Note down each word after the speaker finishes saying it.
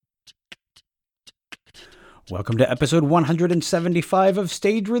Welcome to episode 175 of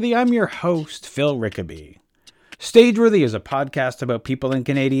Stageworthy. I'm your host, Phil Rickaby. Stageworthy is a podcast about people in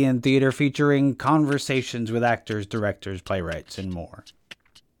Canadian theatre featuring conversations with actors, directors, playwrights, and more.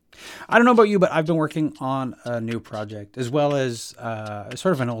 I don't know about you, but I've been working on a new project as well as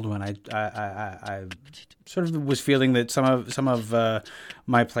sort of an old one. I sort of was feeling that some of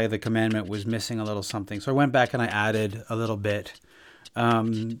my play, The Commandment, was missing a little something. So I went back and I added a little bit.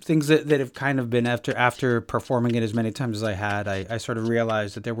 Things that have kind of been after performing it as many times as I had, I sort of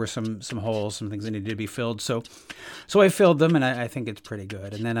realized that there were some holes, some things that needed to be filled. So I filled them, and I think it's pretty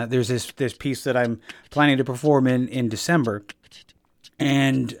good. And then there's this piece that I'm planning to perform in December.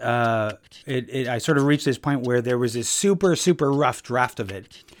 And I sort of reached this point where there was this super, super rough draft of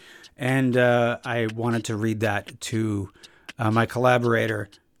it. And I wanted to read that to my collaborator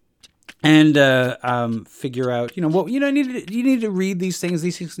and figure out, you need to read these things.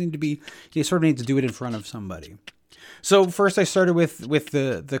 These things need to be, you sort of need to do it in front of somebody. So first I started with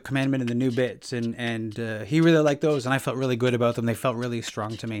the Commandment and the new bits, and he really liked those, and I felt really good about them. They felt really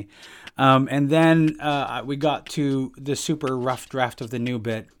strong to me. And then we got to the super rough draft of the new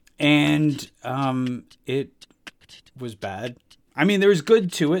bit, and it was bad. I mean, there's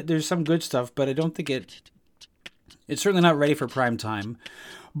good to it. There's some good stuff, but I don't think it's certainly not ready for prime time.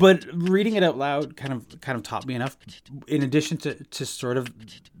 But reading it out loud kind of taught me enough, in addition to sort of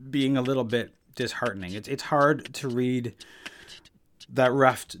being a little bit disheartening. It's hard to read the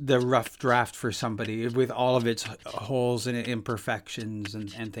rough draft for somebody with all of its holes and imperfections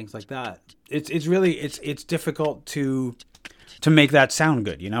and things like that. It's really difficult to make that sound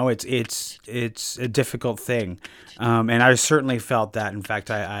good. It's a difficult thing, and I certainly felt that. In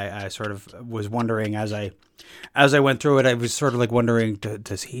fact, I sort of was wondering as I went through it, I was sort of like wondering,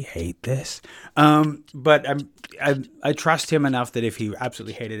 does he hate this? But I trust him enough that if he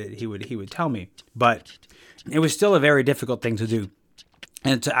absolutely hated it, he would tell me. But it was still a very difficult thing to do,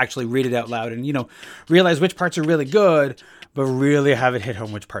 and to actually read it out loud and realize which parts are really good, but really have it hit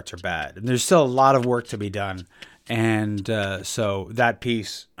home which parts are bad. And there's still a lot of work to be done, and so that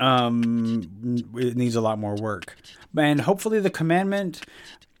piece it needs a lot more work. And hopefully, The Commandment.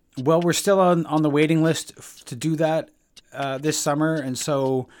 Well, we're still on the waiting list to do that this summer, and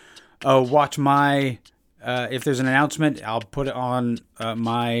so watch my if there's an announcement, I'll put it on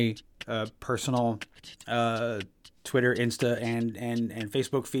my personal Twitter, Insta, and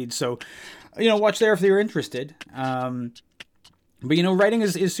Facebook feed. So watch there if you're interested. But writing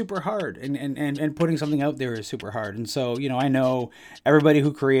is super hard, and putting something out there is super hard. And so I know everybody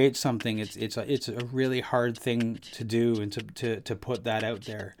who creates something, it's a really hard thing to do and to put that out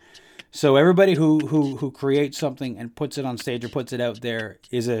there. So everybody who creates something and puts it on stage or puts it out there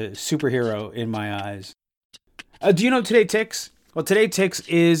is a superhero in my eyes. Do you know Today Ticks? Well, Today Ticks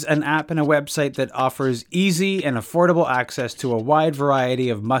is an app and a website that offers easy and affordable access to a wide variety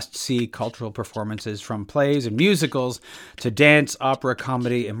of must-see cultural performances, from plays and musicals to dance, opera,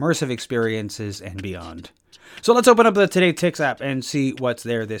 comedy, immersive experiences, and beyond. So let's open up the Today Ticks app and see what's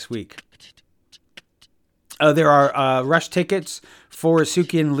there this week. There are rush tickets for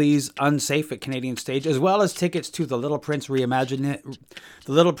Suki Lee's Unsafe at Canadian Stage, as well as tickets to The Little Prince Reimagined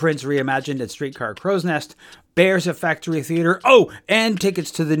at Streetcar Crow's Nest, Bears at Factory Theatre. Oh, and tickets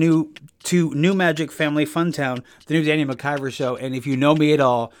to the New Magic Family Funtown, the new Daniel McIver show. And if you know me at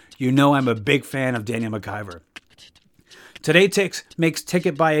all, you know I'm a big fan of Daniel McIver. Today Ticks makes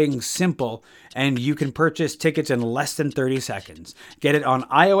ticket buying simple, and you can purchase tickets in less than 30 seconds. Get it on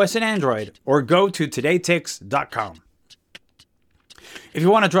iOS and Android, or go to todayticks.com. If you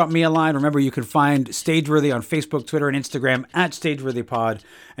want to drop me a line, remember you can find Stageworthy on Facebook, Twitter, and Instagram at StageworthyPod,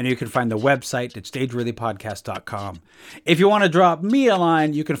 and you can find the website at stageworthypodcast.com. If you want to drop me a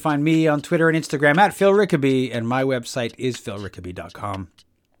line, you can find me on Twitter and Instagram at Phil Rickaby, and my website is philrickaby.com.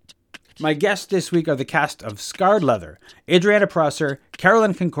 My guests this week are the cast of Scarred Leather, Adriana Prosser,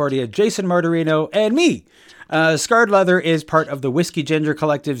 Carolyn Concordia, Jason Martirino, and me. Scarred Leather is part of the Whiskey Ginger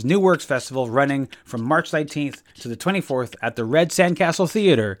Collective's New Works Festival, running from March 19th to the 24th at the Red Sandcastle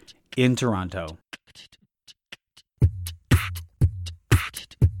Theatre in Toronto.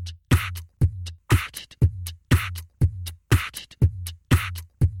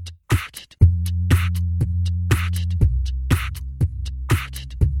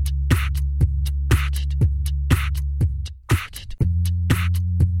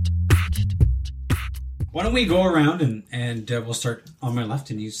 Why don't we go around and we'll start on my left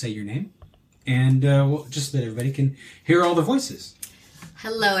and you say your name, and just so that everybody can hear all the voices.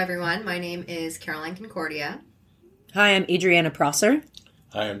 Hello, everyone. My name is Caroline Concordia. Hi, I'm Adriana Prosser.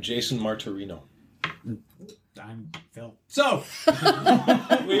 Hi, I'm Jason Martirino. I'm Phil. So,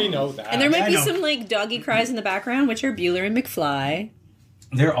 we know. know that. And there might I be know. some like doggy cries in the background, which are Bueller and McFly.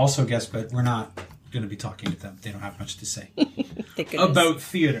 They're also guests, but we're not going to be talking to them. They don't have much to say Thank goodness. about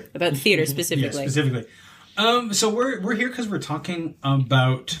theater. About theater specifically. Yeah, specifically. So we're here because we're talking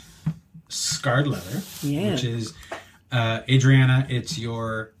about Scarred Leather, Yeah. which is Adriana. It's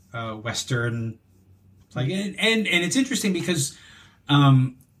your Western, like, and it's interesting because,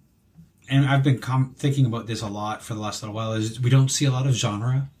 and I've been thinking about this a lot for the last little while. Is we don't see a lot of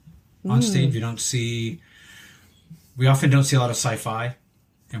genre on stage. We often don't see a lot of sci-fi,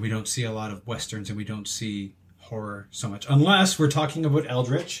 and we don't see a lot of westerns, and we don't see horror so much, unless we're talking about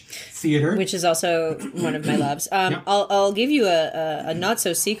Eldritch theater. Which is also one of my loves. Yeah. I'll give you a not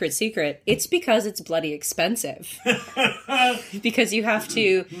so secret. It's because it's bloody expensive. Because you have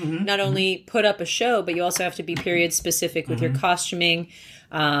to not only put up a show, but you also have to be period specific with your costuming.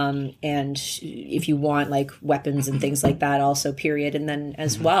 And if you want like weapons and things like that, also period. And then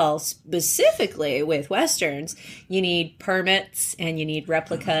as well, specifically with Westerns, you need permits and you need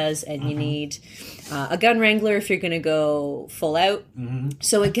replicas and you need a gun wrangler if you're going to go full out.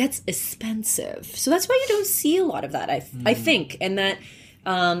 So it gets expensive. So that's why you don't see a lot of that, I think. And that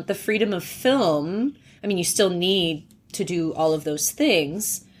the freedom of film, I mean, you still need to do all of those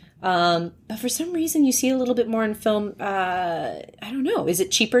things. But for some reason you see a little bit more in film. I don't know. Is it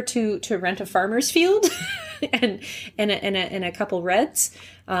cheaper to rent a farmer's field and a couple reds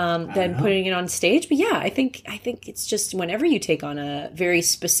than putting it on stage? But yeah, I think it's just whenever you take on a very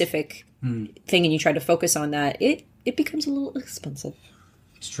specific thing and you try to focus on that, it becomes a little expensive.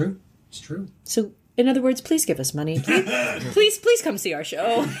 It's true. It's true. So in other words, please give us money. Please come see our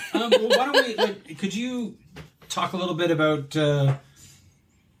show. Well, why don't we? Could you talk a little bit about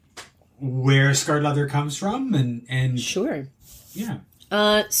where Scarred Leather comes from, and Sure. yeah.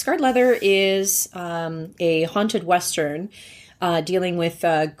 Scarred Leather is a haunted Western dealing with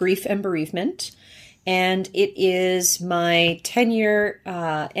grief and bereavement. And it is my 10-year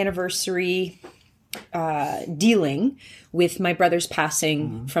anniversary dealing with my brother's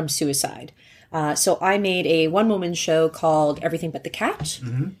passing from suicide. So I made a one-woman show called Everything But the Cat.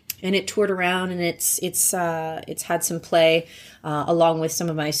 And it toured around, and it's had some play along with some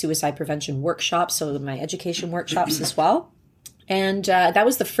of my suicide prevention workshops, so my education workshops as well. And that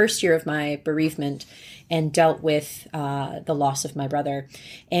was the first year of my bereavement, and dealt with the loss of my brother.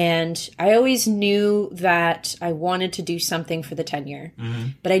 And I always knew that I wanted to do something for the 10-year,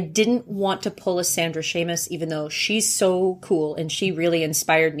 but I didn't want to pull a Sandra Seamus, even though she's so cool and she really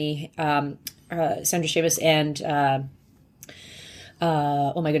inspired me. Sandra Seamus and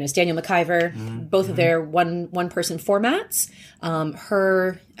oh my goodness, Daniel McIver, both of their one person formats.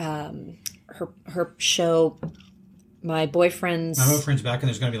 Her show, My Boyfriend's Back, and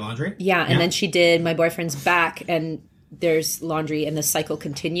There's Gonna Be Laundry. Yeah, and then she did My Boyfriend's Back, and There's Laundry, and the cycle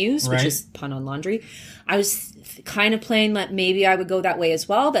continues, which is pun on laundry. I was kind of playing that maybe I would go that way as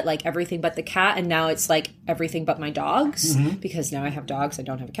well, that like Everything But the Cat, and now it's like Everything But My Dogs, because now I have dogs, I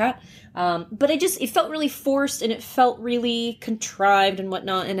don't have a cat. But it felt really forced, and it felt really contrived and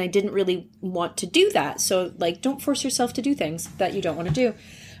whatnot, and I didn't really want to do that. So like, don't force yourself to do things that you don't want to do.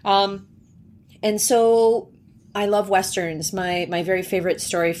 And so I love Westerns. My very favorite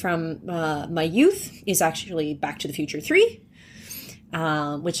story from my youth is actually Back to the Future 3.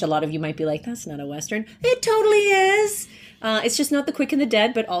 Which a lot of you might be like, that's not a Western. It totally is. It's just not The Quick and the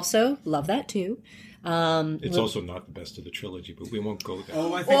Dead, but also love that too. It's also not the best of the trilogy, but we won't go there.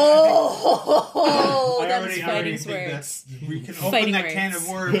 Oh, I think. Oh, I that's already fighting think words. we can open Fighting that can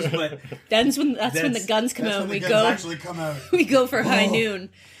words. of worms, but That's when the guns come out. When the We guns go. actually come out. We go for high noon.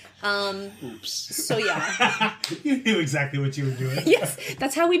 Oops. So yeah. you knew exactly what you were doing. Yes,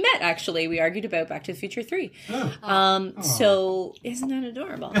 that's how we met, actually. We argued about Back to the Future 3. So isn't that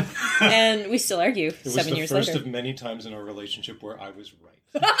adorable? And we still argue It was 7 the years first later. of many times in our relationship where I was right.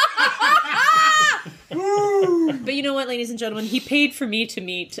 But you know what, ladies and gentlemen? He paid for me to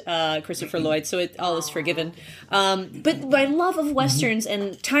meet Christopher Lloyd, so all is forgiven. But my love of Westerns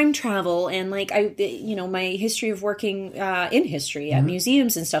and time travel, and like my history of working in history at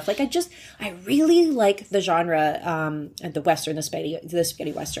museums and stuff. Like I really like the genre, the Western, the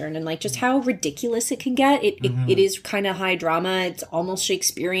spaghetti Western, and like just how ridiculous it can get. It is kind of high drama. It's almost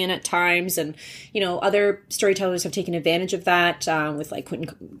Shakespearean at times, and other storytellers have taken advantage of that with like Quentin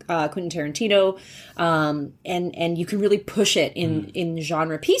Tarantino. And you can really push it in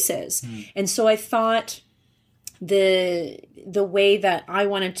genre pieces. And so I thought the way that I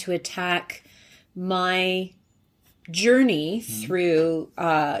wanted to attack my journey through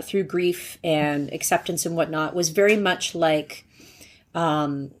grief and acceptance and whatnot was very much like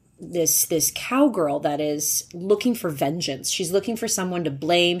this cowgirl that is looking for vengeance. She's looking for someone to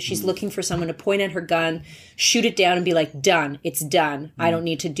blame. She's looking for someone to point at her gun, shoot it down, and be like, "Done. It's done. I don't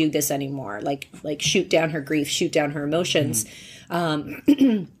need to do this anymore." Like shoot down her grief, shoot down her emotions.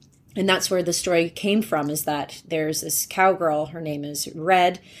 And that's where the story came from. Is that there's this cowgirl. Her name is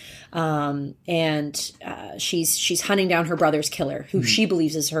Red. And she's hunting down her brother's killer, who she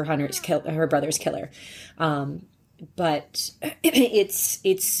believes is her brother's killer. But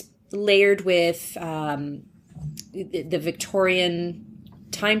it's layered with the Victorian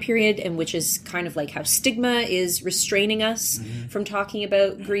time period, and which is kind of like how stigma is restraining us from talking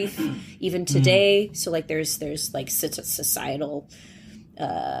about grief even today. So like there's like societal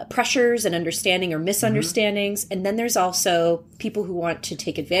pressures and understanding or misunderstandings, and then there's also people who want to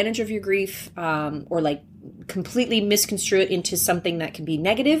take advantage of your grief, or like completely misconstrue it into something that can be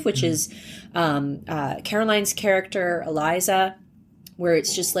negative, which is Caroline's character Eliza, where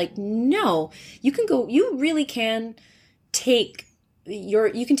it's just like, no, you really can take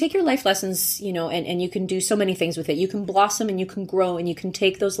your life lessons, and you can do so many things with it. You can blossom and you can grow and you can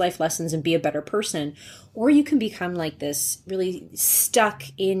take those life lessons and be a better person, or you can become like this really stuck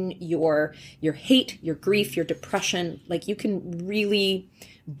in your hate, your grief, your depression. Like you can really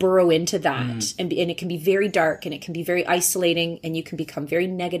burrow into that, and it can be very dark, and it can be very isolating, and you can become very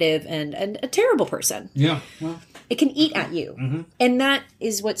negative and a terrible person. Yeah, well, it can eat at you, and that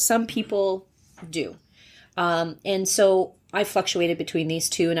is what some people do. And so I fluctuated between these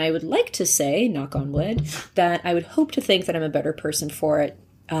two, and I would like to say, knock on wood, that I would hope to think that I'm a better person for it.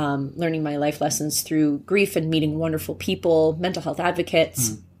 Learning my life lessons through grief and meeting wonderful people, mental health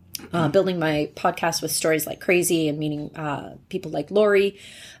advocates, building my podcast with Stories Like Crazy, and meeting people like Lori,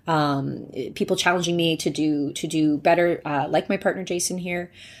 people challenging me to do better, like my partner Jason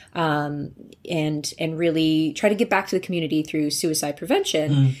here, and really try to get back to the community through suicide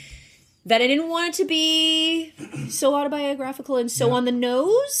prevention. That I didn't want it to be so autobiographical and so on the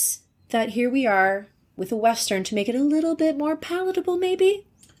nose, that here we are with a Western to make it a little bit more palatable maybe,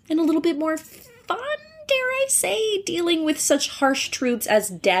 and a little bit more fun, dare I say, dealing with such harsh truths as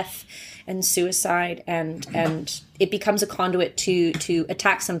death and suicide, and it becomes a conduit to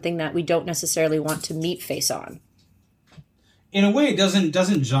attack something that we don't necessarily want to meet face on. In a way,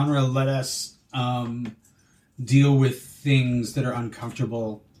 doesn't genre let us deal with things that are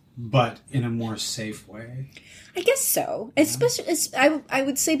uncomfortable, but in a more safe way? I guess so. Especially, I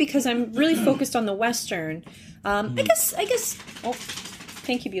would say, because I'm really focused on the Western. I guess. Oh,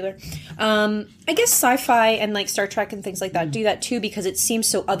 thank you, Bueller. I guess sci-fi and like Star Trek and things like that do that too, because it seems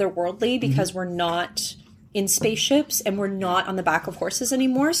so otherworldly. Because we're not in spaceships and we're not on the back of horses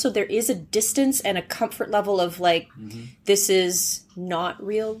anymore. So there is a distance and a comfort level of like, this is not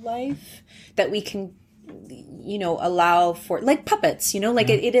real life, that we can, allow for, like puppets, like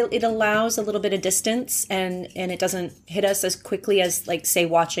it allows a little bit of distance, and it doesn't hit us as quickly as, like, say,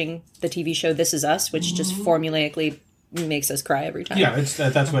 watching the TV show This Is Us, which just formulaically makes us cry every time. Yeah,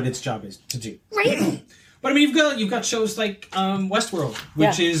 that's what its job is to do. Right. But I mean, you've got shows like Westworld,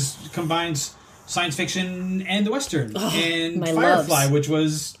 which combines science fiction and the Western, and Firefly, which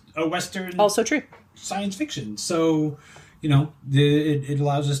was a Western, also true, science fiction. So, it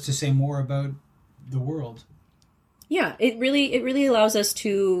allows us to say more about the world. Yeah, it really allows us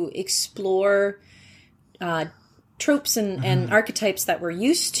to explore tropes and archetypes that we're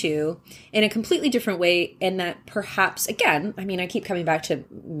used to in a completely different way, and that perhaps, again, I mean, I keep coming back to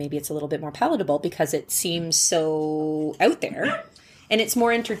maybe it's a little bit more palatable because it seems so out there, and it's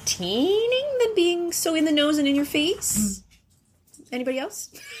more entertaining than being so in the nose and in your face. Anybody else?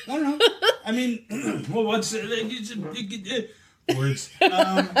 I don't know. I mean, well, what's words?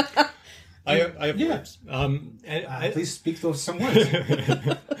 I have words. Please speak those some words.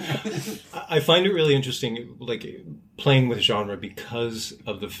 I find it really interesting, like playing with genre, because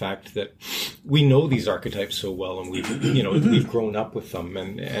of the fact that we know these archetypes so well, and we've grown up with them,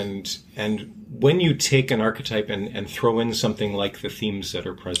 and when you take an archetype and throw in something like the themes that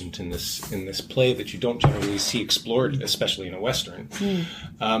are present in this play that you don't generally see explored, especially in a Western.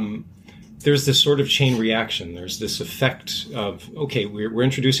 There's this sort of chain reaction. There's this effect of, okay, we're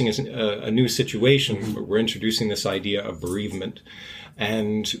introducing a new situation. We're introducing this idea of bereavement.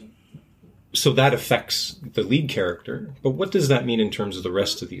 And so that affects the lead character. But what does that mean in terms of the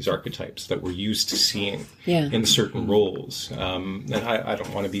rest of these archetypes that we're used to seeing in certain roles? And I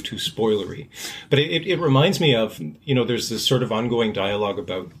don't want to be too spoilery. But it reminds me of, there's this sort of ongoing dialogue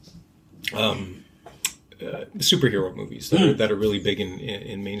about superhero movies that are really big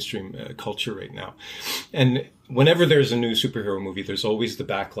in mainstream culture right now. And whenever there's a new superhero movie, there's always the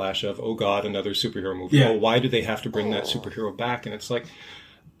backlash of, oh God, another superhero movie. Yeah. Oh, why do they have to bring that superhero back? And it's like,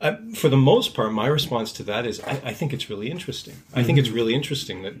 For the most part, my response to that is I think it's really interesting. I think it's really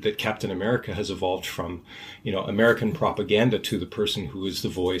interesting that Captain America has evolved from, American propaganda to the person who is the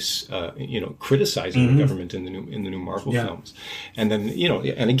voice, criticizing the government in the new Marvel films. And then,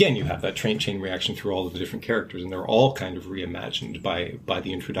 and again, you have that chain reaction through all of the different characters, and they're all kind of reimagined by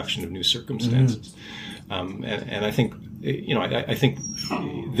the introduction of new circumstances. And I think, I think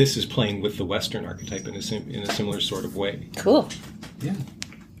this is playing with the Western archetype in a similar sort of way. Cool. Yeah.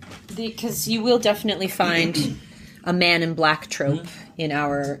 Because you will definitely find a man in black trope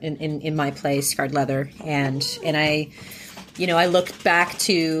in my play, Scarred Leather, and I look back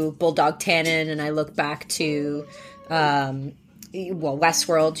to Bulldog Tannen, and I look back to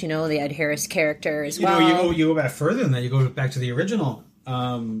Westworld. The Ed Harris character as well. You go back further than that. You go back to the original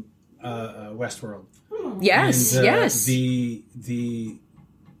Westworld. Yes, and, yes. The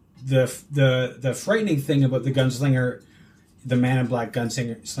frightening thing about the gunslinger. The man in black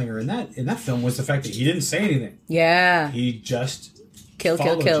gunslinger in that film was the fact that he didn't say anything. Yeah. He just kill.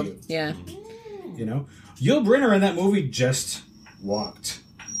 You. Yeah. Yul Brynner in that movie just walked.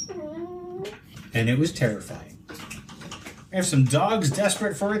 And it was terrifying. We have some dogs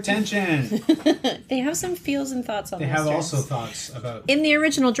desperate for attention. They have some feels and thoughts on They this. have also thoughts about... In the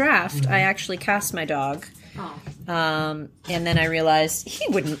original draft, I actually cast my dog. Oh. And then I realized he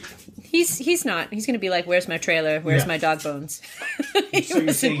wouldn't... He's not. He's going to be like, "Where's my trailer? Where's my dog bones?" So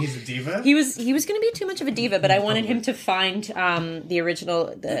you're saying he's a diva? He was going to be too much of a diva, but I wanted him to find the original.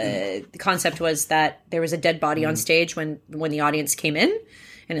 The concept was that there was a dead body on stage when the audience came in,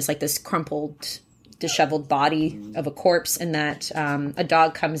 and it's like this crumpled, disheveled body of a corpse, and that a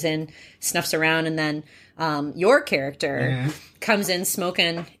dog comes in, snuffs around, and then your character comes in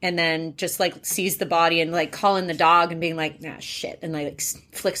smoking, and then just like sees the body and like calling the dog and being like, "Nah, shit," and like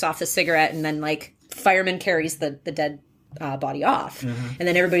flicks off the cigarette, and then like fireman carries the dead body off, and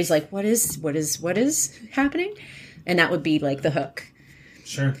then everybody's like, what is happening? And that would be like the hook.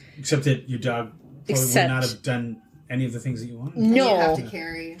 Sure, except that your dog probably would not have done any of the things that you wanted. And No, you'd have to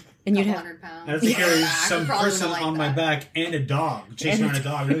carry and a you'd couple hundred pounds. I have to carry back. some Probably person like on my that. back and a dog, chasing around a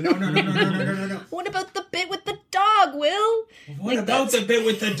dog. No. What about the bit with the dog, Will? What about the bit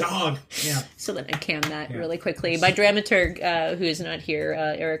with the dog? Yeah. So then I canned that really quickly. My dramaturg, who is not here,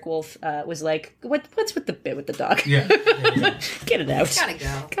 Eric Wolf, was like, "What's with the bit with the dog? Yeah. Get it out.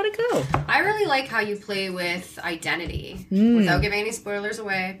 Gotta go. I really like how you play with identity without giving any spoilers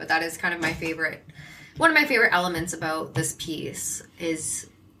away, but that is kind of my favorite. One of my favorite elements about this piece is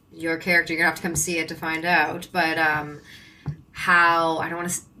your character. You're gonna have to come see it to find out, but how, I don't want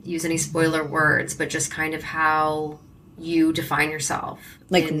to use any spoiler words, but just kind of how you define yourself.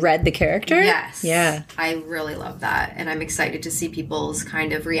 Like read the character? Yes. Yeah. I really love that, and I'm excited to see people's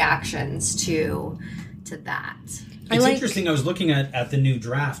kind of reactions to that. It's interesting. I was looking at the new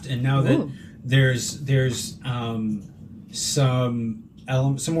draft, and now that there's some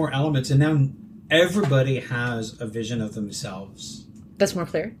more elements, and now everybody has a vision of themselves. That's more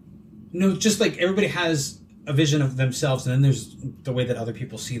clear. No, just like everybody has a vision of themselves, and then there's the way that other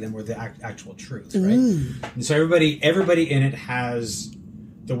people see them, or the actual truth, right? And so everybody in it has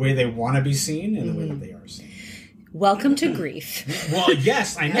the way they want to be seen and the way that they are seen. Welcome to grief. Well,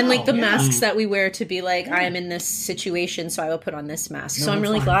 yes, I know. And like the masks that we wear to be like, I am in this situation, so I will put on this mask. So I'm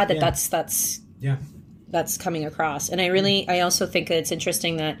really glad that that's coming across. And I also think that it's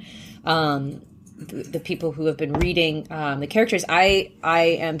interesting that the people who have been reading the characters, I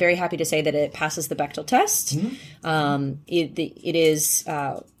am very happy to say that it passes the Bechdel test. It is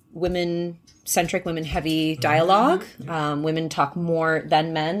women-centric, women-heavy dialogue. Women talk more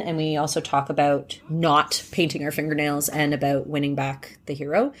than men, and we also talk about not painting our fingernails and about winning back the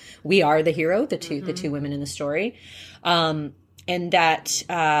hero. We are the hero, the two women in the story. And that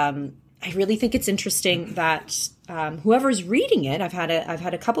I really think it's interesting that whoever's reading it, I've had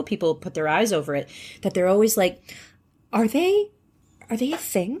a couple people put their eyes over it, that they're always like, are they a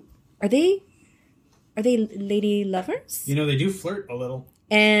thing? Are they lady lovers? They do flirt a little.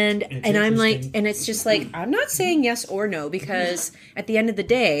 And I'm like, and it's just like, I'm not saying yes or no, because at the end of the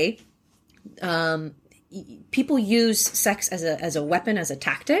day, people use sex as a weapon, as a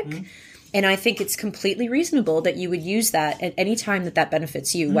tactic. And I think it's completely reasonable that you would use that at any time that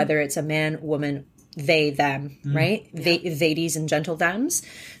benefits you, whether it's a man, woman, they, them, right? Yeah. Theydies and gentle thems.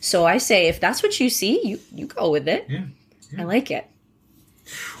 So I say, if that's what you see, you go with it. Yeah. I like it.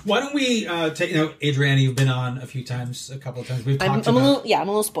 Why don't we take? Adriana, you've been on a couple of times. We've talked I'm a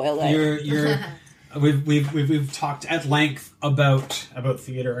little spoiled. We've talked at length about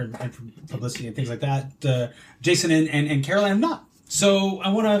theater and publicity and things like that. Jason and Caroline have not. So I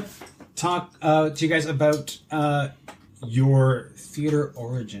want to talk to you guys about your theater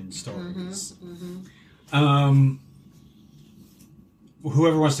origin stories.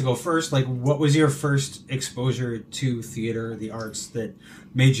 Whoever wants to go first, like, what was your first exposure to theater, the arts, that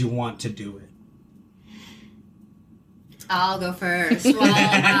made you want to do it? I'll go first. Well,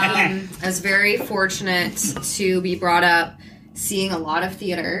 I was very fortunate to be brought up seeing a lot of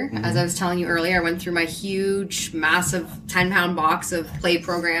theater. As I was telling you earlier, I went through my huge, massive 10-pound box of play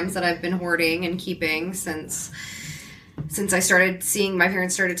programs that I've been hoarding and keeping since I started seeing, my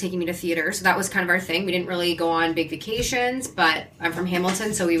parents started taking me to theater. So that was kind of our thing. We didn't really go on big vacations, but I'm from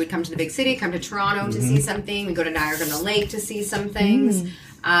Hamilton, so we would come to the big city, come to Toronto to see something. We'd go to Niagara-on-the-Lake to see some things.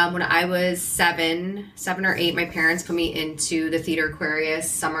 When I was seven or 8, my parents put me into the Theater Aquarius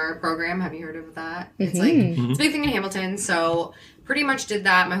summer program. Have you heard of that? It's like, it's a big thing in Hamilton. So pretty much did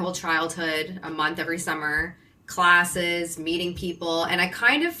that my whole childhood, a month every summer. Classes, meeting people. And I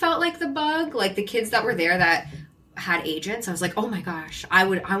kind of felt like the bug, like the kids that were there that had agents. I was like, oh my gosh, I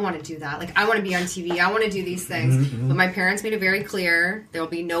want to do that. Like, I want to be on TV. I want to do these things. But my parents made it very clear, there will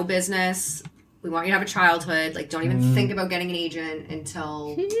be no business. We want you to have a childhood. Like, don't even think about getting an agent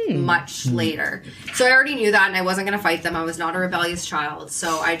until much later. So I already knew that, and I wasn't going to fight them. I was not a rebellious child.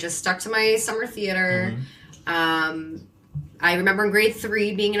 So I just stuck to my summer theater. I remember in grade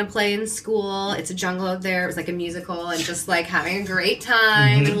 3 being in a play in school. It's a Jungle Out There. It was like a musical, and just like having a great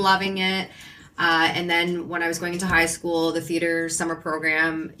time and loving it. And then when I was going into high school, the theater summer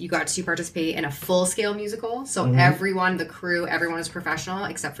program, you got to participate in a full-scale musical. So everyone, the crew, everyone was professional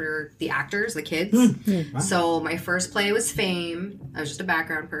except for the actors, the kids. Wow. So my first play was Fame. I was just a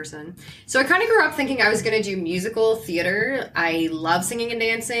background person. So I kind of grew up thinking I was going to do musical theater. I love singing and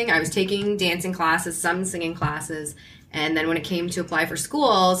dancing. I was taking dancing classes, some singing classes. And then when it came to apply for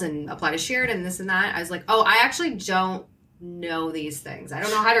schools and apply to Sheridan and this and that, I was like, oh, I actually don't know these things. I don't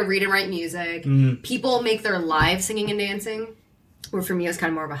know how to read and write music. People make their lives singing and dancing, where for me it was kind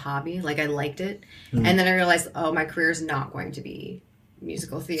of more of a hobby. Like, I liked it. And then I realized, oh, my career is not going to be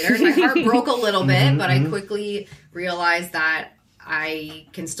musical theater. My heart broke a little bit, but I quickly realized that I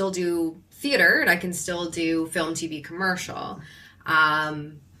can still do theater and I can still do film, TV, commercial.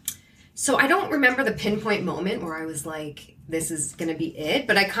 So I don't remember the pinpoint moment where I was like, this is going to be it,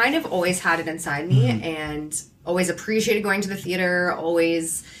 but I kind of always had it inside me and always appreciated going to the theater,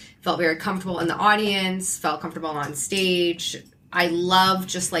 always felt very comfortable in the audience, felt comfortable on stage. I love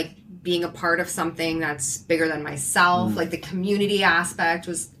just like being a part of something that's bigger than myself. Like, the community aspect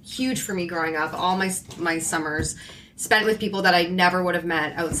was huge for me growing up. All my summers spent with people that I never would have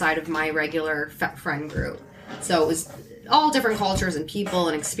met outside of my regular friend group. So it was all different cultures and people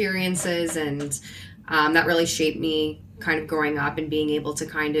and experiences, and that really shaped me kind of growing up and being able to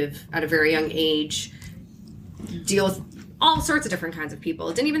kind of, at a very young age, deal with all sorts of different kinds of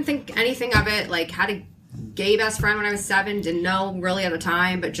people. Didn't even think anything of it. Like, had a gay best friend when I was 7. Didn't know really at the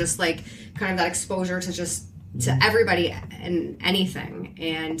time, but just like kind of that exposure to everybody and anything.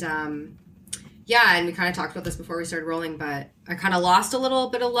 And and we kind of talked about this before we started rolling, but I kind of lost a little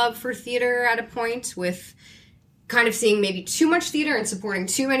bit of love for theater at a point, with kind of seeing maybe too much theater and supporting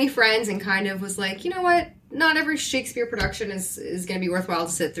too many friends, and kind of was like, you know what? Not every Shakespeare production is going to be worthwhile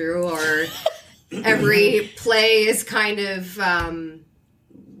to sit through, or every play is kind of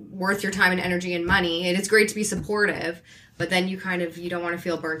worth your time and energy and money. And it's great to be supportive, but then you don't want to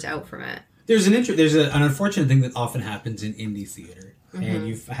feel burnt out from it. There's an unfortunate thing that often happens in indie theater, and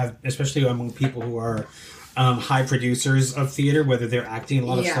you have, especially among people who are high producers of theater, whether they're acting a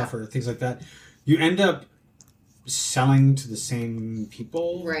lot of stuff or things like that, you end up selling to the same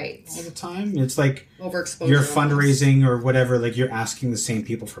people all the time. It's like overexposure. You're fundraising or whatever, like you're asking the same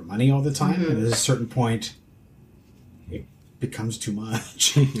people for money all the time, and at a certain point it becomes too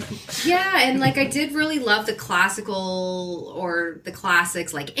much. And like, I did really love the classical, or the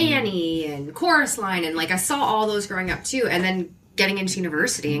classics like Annie and Chorus Line, and like I saw all those growing up too, and then getting into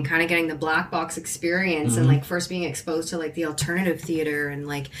university and kind of getting the black box experience and like first being exposed to like the alternative theater and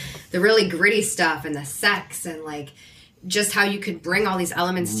like the really gritty stuff and the sex and like just how you could bring all these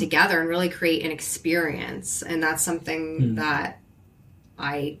elements together and really create an experience. And that's something that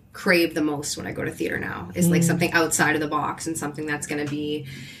I crave the most when I go to theater now, is like something outside of the box and something that's going to be,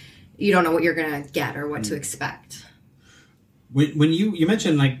 you don't know what you're going to get or what to expect. When you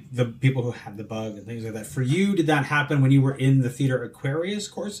mentioned like the people who had the bug and things like that, for you, did that happen when you were in the Theater Aquarius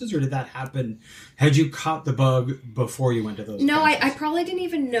courses, or did that happen, had you caught the bug before you went to those? No, I probably didn't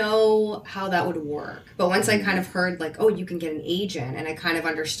even know how that would work. But once I kind of heard like, oh, you can get an agent, and I kind of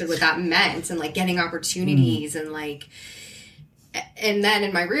understood what that meant, and like getting opportunities and like, and then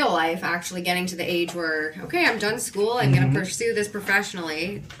in my real life, actually getting to the age where, okay, I'm done school, I'm going to pursue this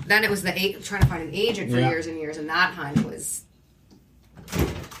professionally. Then it was trying to find an agent for years and years, and that time was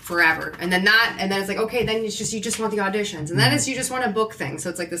forever. And then it's like, okay, then you just want the auditions, and then you just want to book things. So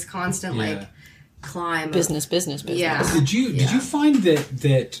it's like this constant like climb. Business. Yeah. Did you find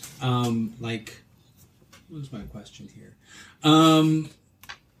that like, what was my question here? Do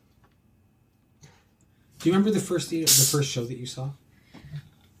you remember the first show that you saw?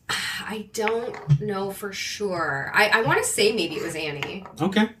 I don't know for sure. I want to say maybe it was Annie.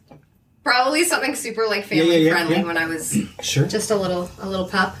 Okay. Probably something super like family friendly when I was just a little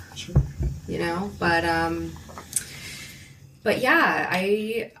pup. Sure. You know, but yeah,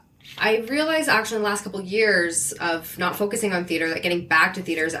 I realized actually in the last couple of years of not focusing on theater, that getting back to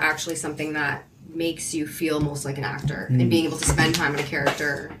theater is actually something that makes you feel most like an actor and being able to spend time on a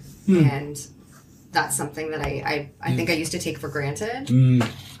character. And that's something that I think I used to take for granted.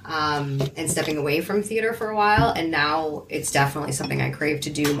 And stepping away from theater for a while, and now it's definitely something I crave to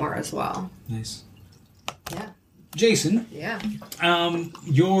do more as well. Nice. Yeah. Jason. Yeah.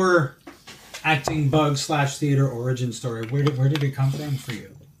 Your acting bug / theater origin story, where did it come from for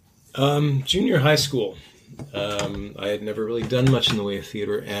you? Junior high school. I had never really done much in the way of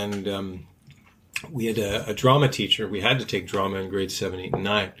theater, and we had a drama teacher. We had to take drama in grades 7, 8, and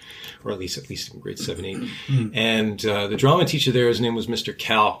 9, or at least in grades 7, 8. And the drama teacher there, his name was Mr.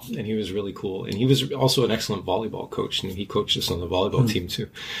 Cal, and he was really cool. And he was also an excellent volleyball coach, and he coached us on the volleyball team too.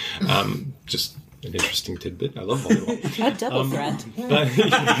 Just an interesting tidbit. I love volleyball. A double threat.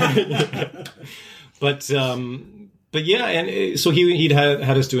 But yeah, and so he'd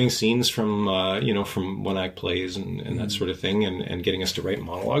had us doing scenes from from one act plays and that sort of thing, and getting us to write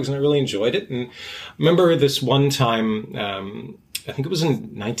monologues, and I really enjoyed it. And I remember this one time, I think it was in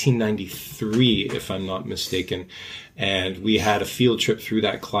 1993, if I'm not mistaken, and we had a field trip through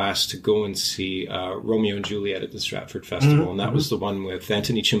that class to go and see Romeo and Juliet at the Stratford Festival, and that was the one with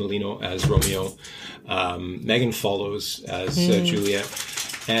Anthony Cimolino as Romeo, Megan Follows as Juliet.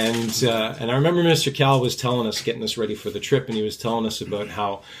 And I remember Mr. Cal was telling us, getting us ready for the trip, and he was telling us about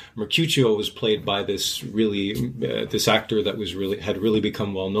how Mercutio was played by this this actor that had really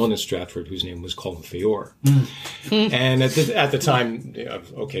become well known at Stratford, whose name was Colin Feore. And at the time,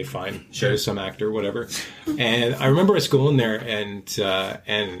 okay, fine, there's some actor, whatever. And I remember us going there, and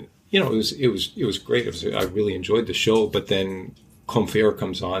it was great. I really enjoyed the show, but then Colin Feore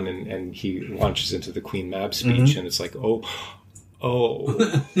comes on, and he launches into the Queen Mab speech, and it's like, oh,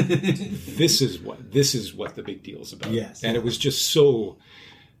 this is what the big deal's about. Yes. And it was just so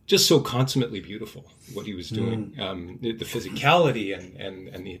consummately beautiful what he was doing. The physicality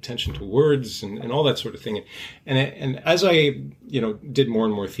and the attention to words and all that sort of thing. And as I did more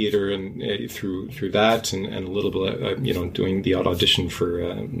and more theater and through that and a little bit doing the odd audition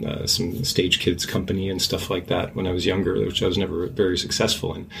for some Stage Kids company and stuff like that when I was younger, which I was never very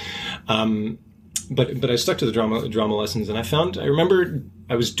successful in. But I stuck to the drama lessons, and I remember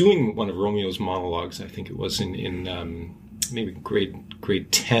I was doing one of Romeo's monologues. I think it was in maybe grade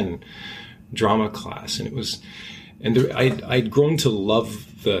 10 drama class, and it was, I'd grown to love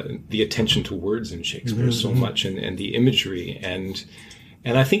the attention to words in Shakespeare so much, and the imagery, and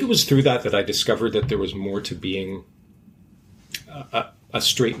I think it was through that I discovered that there was more to being a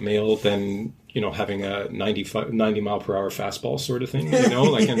straight male than having a 90 mile per hour fastball sort of thing,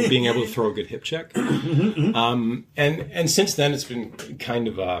 and being able to throw a good hip check. And since then it's been kind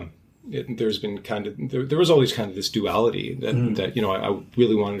of, there was always kind of this duality that I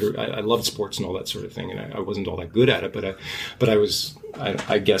really wanted to, I loved sports and all that sort of thing. And I wasn't all that good at it, but I was,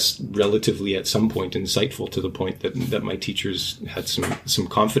 I guess, relatively at some point insightful to the point that my teachers had some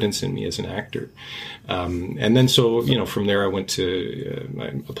confidence in me as an actor. And then so, from there I went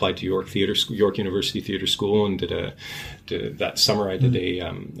I applied to York University Theatre School, and that summer I did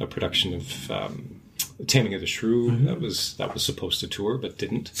a production of Taming of the Shrew. That was supposed to tour but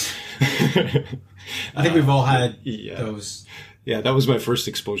didn't. I think we've all had those. Yeah, that was my first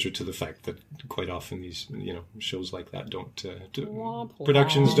exposure to the fact that quite often these shows like that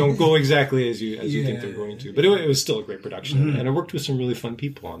productions don't go exactly as you think they're going to. But it was still a great production, and I worked with some really fun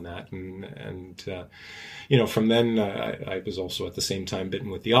people on that, and from then I was also at the same time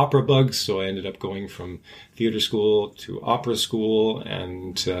bitten with the opera bug, so I ended up going from theater school to opera school,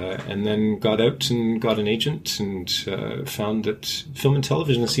 and then got out and got an agent, and found that film and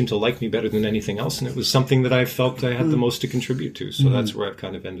television seemed to like me better than anything else, and it was something that I felt I had the most to contribute to. So that's where I've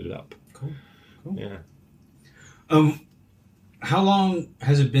kind of ended up. Cool. Yeah. How long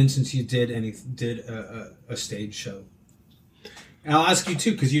has it been since you did a stage show? And I'll ask you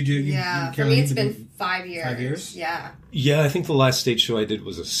too, because you do. For me, it's been 5 years. 5 years? Yeah. Yeah, I think the last stage show I did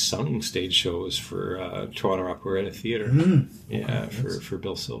was a sung stage show. It was for Toronto Operetta Theatre. Yeah, for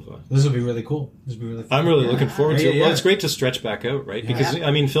Bill Silva. This will be really cool. This will be really fun. I'm really looking forward to it. Yeah. Well, it's great to stretch back out, right? Because I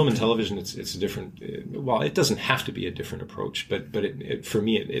mean, film and television, it's a different. Well, it doesn't have to be a different approach, but it for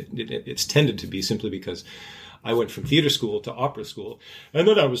me, it's tended to be simply because I went from theater school to opera school, and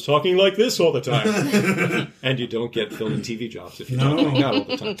then I was talking like this all the time. And you don't get film and TV jobs if you talk like that all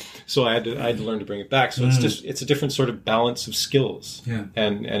the time. So I had to learn to bring it back. So it's a different sort of balance of skills. Yeah.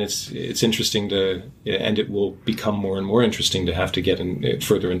 And it's interesting and it will become more and more interesting to have to get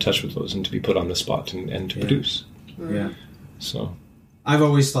further in touch with those and to be put on the spot and to produce. Yeah. So I've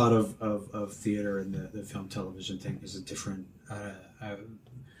always thought of theater and the film television thing as a different.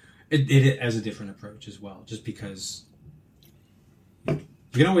 It as a different approach as well, just because you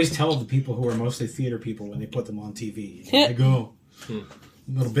can always tell the people who are mostly theater people when they put them on TV. They go a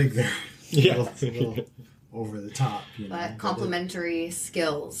little big there, a little over the top. But complementary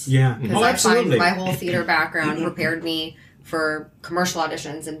skills. Yeah, because I find my whole theater background prepared me for commercial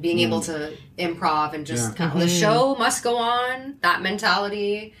auditions and being able to improv and just kind of, the show must go on. That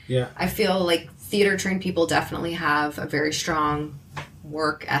mentality. Yeah, I feel like theater trained people definitely have a very strong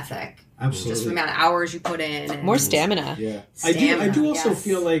work ethic. Absolutely. Just the amount of hours you put in. And more stamina. Yeah. Stamina, I do also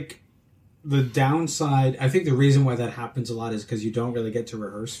feel like the downside, I think the reason why that happens a lot is because you don't really get to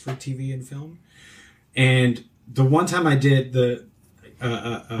rehearse for TV and film. And the one time I did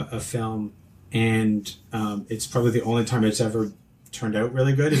a film, and it's probably the only time it's ever turned out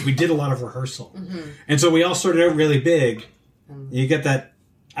really good, is we did a lot of rehearsal. And so we all started out really big. You get that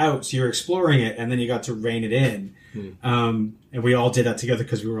out, so you're exploring it, and then you got to rein it in. And we all did that together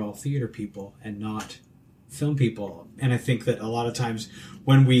because we were all theater people and not film people. And I think that a lot of times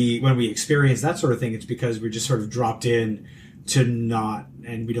when we experience that sort of thing, it's because we're just sort of dropped in to not,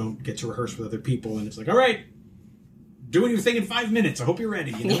 and we don't get to rehearse with other people. And it's like, all right, doing your thing in 5 minutes. I hope you're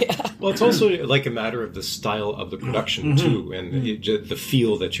ready. You know? Yeah. Well, it's also like a matter of the style of the production too, and the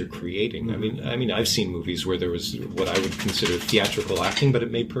feel that you're creating. I mean, I've seen movies where there was what I would consider theatrical acting, but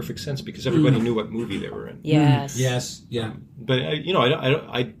it made perfect sense because everybody knew what movie they were in. Yes. Yes. Yeah. But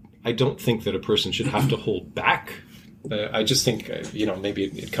I don't think that a person should have to hold back. I just think maybe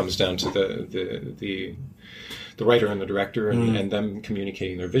it comes down to the writer and the director and them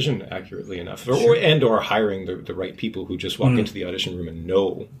communicating their vision accurately enough, or hiring the right people who just walk into the audition room and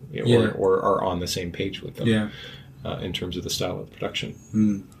know, or are on the same page with them in terms of the style of the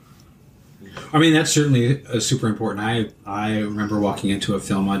production. I mean, that's certainly super important. I remember walking into a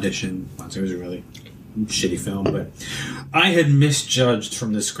film audition once. It was a really shitty film, but I had misjudged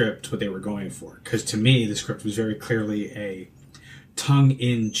from the script what they were going for, because to me the script was very clearly a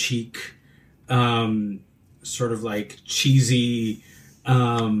tongue-in-cheek sort of like cheesy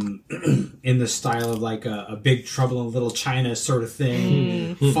in the style of like a Big Trouble in Little China sort of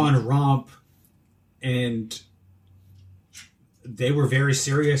thing, fun romp, and they were very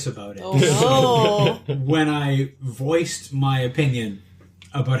serious about it. Oh no. When I voiced my opinion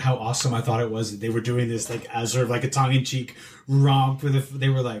about how awesome I thought it was that they were doing this like as sort of like a tongue-in-cheek romp they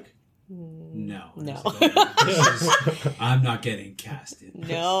were like, no. I'm not getting casted.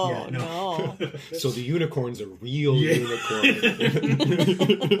 No. So the unicorn's a real unicorn.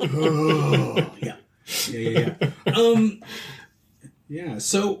 Yeah.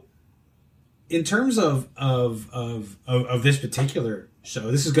 So, in terms of this particular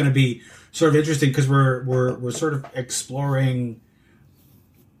show, this is going to be sort of interesting because we're sort of exploring,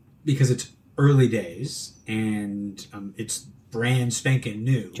 because it's early days and it's brand spanking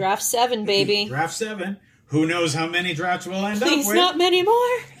new. Draft 7, baby. Draft 7. Who knows how many drafts we'll end Please, up with? not many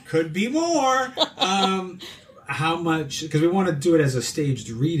more. Could be more. How much? Because we want to do it as a staged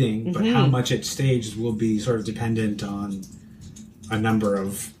reading, but how much it's staged will be sort of dependent on a number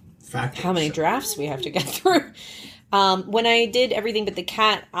of factors. How many drafts we have to get through. When I did Everything But the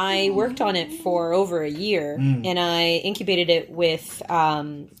Cat, I worked on it for over a year, and I incubated it with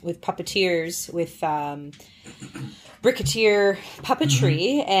puppeteers, with Bricketeer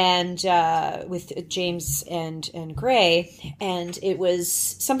Puppetry, and with James and Gray, and it was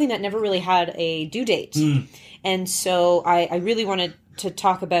something that never really had a due date. And so I really wanted to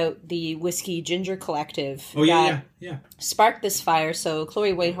talk about the Whiskey Ginger Collective that sparked this fire. So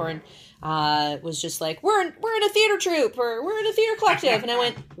Chloe Whitehorn was just like, we're in a theater troupe, or we're in a theater collective. And I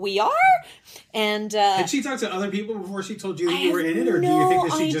went, we are? And did she talk to other people before she told you that you were in it, or do you think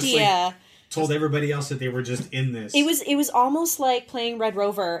that she just like told everybody else that they were just in this. It was almost like playing Red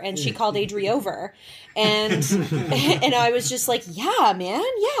Rover, and she called Adri over, and and I was just like, yeah, man,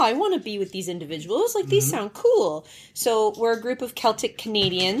 yeah, I want to be with these individuals. Like, these sound cool. So we're a group of Celtic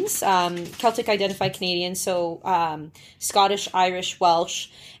Canadians, Celtic identified Canadians, so Scottish, Irish, Welsh,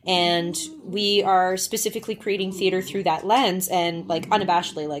 and we are specifically creating theater through that lens, and like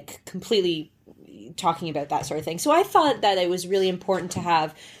unabashedly, like completely talking about that sort of thing. So I thought that it was really important to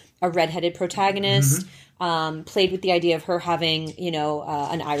have a redheaded protagonist, played with the idea of her having, you know,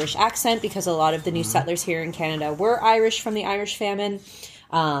 an Irish accent, because a lot of the new settlers here in Canada were Irish from the Irish famine,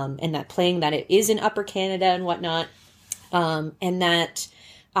 and that playing that it is in Upper Canada and whatnot, and that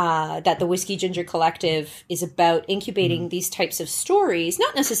the Whiskey Ginger Collective is about incubating these types of stories,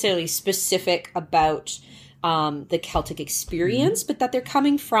 not necessarily specific about the Celtic experience, but that they're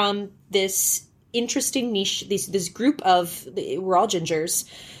coming from this interesting niche, this group of, we're all gingers,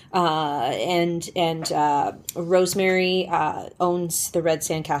 and Rosemary owns the Red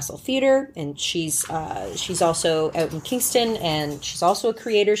Sandcastle Theatre, and she's also out in Kingston, and she's also a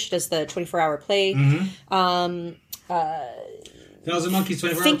creator. She does the 24-hour play. Thousand Monkeys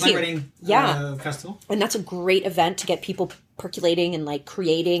 24-hour playwriting festival. And that's a great event to get people percolating and like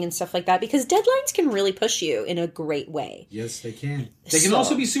creating and stuff like that, because deadlines can really push you in a great way. Yes, they can. They can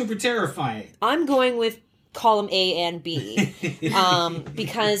also be super terrifying. I'm going with column A and B,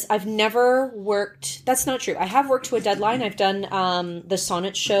 because I've never worked. That's not true. I have worked to a deadline. I've done the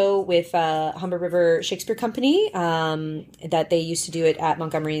Sonnet show with Humber River Shakespeare Company, that they used to do it at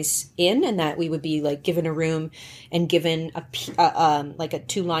Montgomery's Inn, and that we would be like given a room and given like a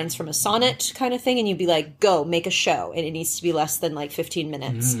 2 lines from a sonnet kind of thing, and you'd be like, go make a show, and it needs to be less than like 15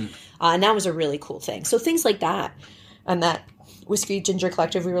 minutes, and that was a really cool thing. So things like that, and that Whiskey Ginger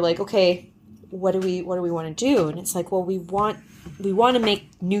Collective, we were like, okay, what do we want to do? And it's like, well, we want to make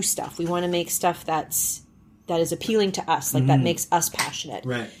new stuff. We want to make stuff that is appealing to us, like that makes us passionate.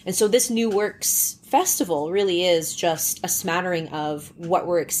 Right. And so this New Works Festival really is just a smattering of what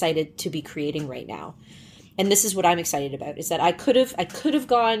we're excited to be creating right now. And this is what I'm excited about, is that I could have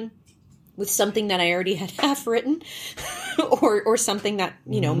gone with something that I already had half written, or something that,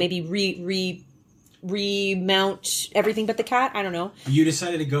 you know, maybe remount Everything But the Cat. I don't know. You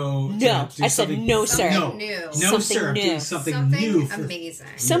decided to go. No, I said no, sir. Something new. No, sir. New. Something new. Amazing.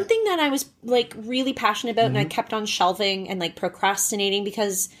 Something that I was like really passionate about, and I kept on shelving and like procrastinating,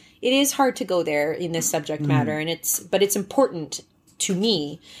 because it is hard to go there in this subject matter, and it's important to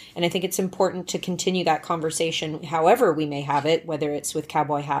me, and I think it's important to continue that conversation, however we may have it, whether it's with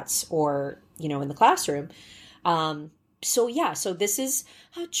cowboy hats or, you know, in the classroom. So this is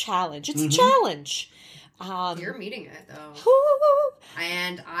a challenge. It's a challenge. You're meeting it, though. Woo!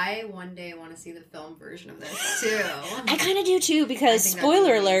 And I one day want to see the film version of this, too. I kind of do, too, because,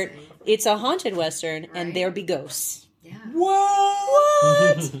 spoiler alert, it's a haunted Western, and there be ghosts. Yeah.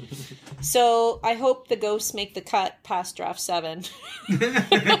 What? So I hope the ghosts make the cut past draft 7.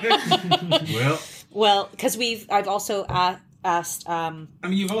 Well, because I've also asked. Max,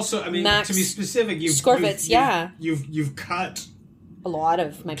 to be specific, you've cut a lot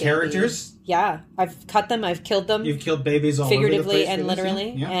of my characters. Babies. Yeah, I've cut them. I've killed them. You've killed babies all figuratively over the place and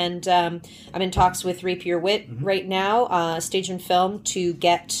literally. Yeah. And I'm in talks with Rapier Wit right now, stage and film, to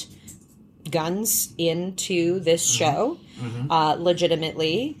get guns into this show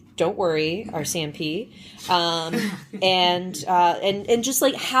legitimately. Don't worry, RCMP. And just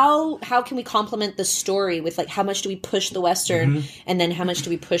like how can we complement the story with like how much do we push the Western and then how much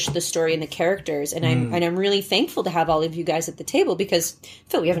do we push the story and the characters, and I'm really thankful to have all of you guys at the table, because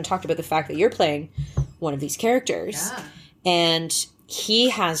Phil, we haven't talked about the fact that you're playing one of these characters, and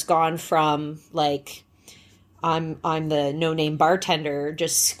he has gone from like I'm the no-name bartender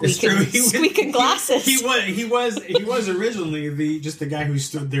just squeaking glasses. He was originally the guy who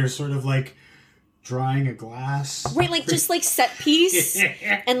stood there sort of like drying a glass. Right, like just like set piece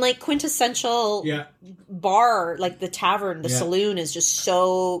and like quintessential bar, like the tavern, the saloon is just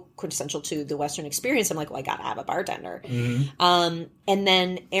so quintessential to the Western experience. I'm like, well, I gotta have a bartender. And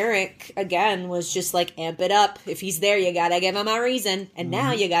then Eric again was just like, amp it up. If he's there, you gotta give him a reason. And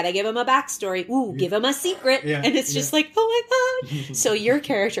now you gotta give him a backstory. Ooh, give him a secret. And it's just like, oh my God. So your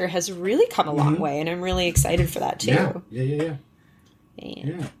character has really come a long way, and I'm really excited for that too. Yeah.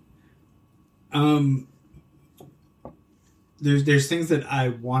 There's things that I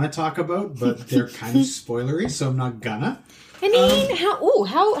want to talk about, but they're kind of spoilery, so I'm not gonna. I mean,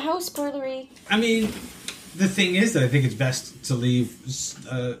 how spoilery? I mean, the thing is that I think it's best to leave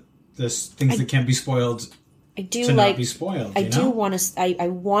the things that can be spoiled. I do to like not be spoiled. I do want to. I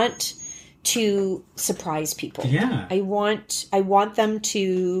want to surprise people. Yeah. I want them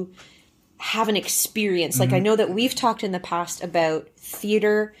to have an experience. Like I know that we've talked in the past about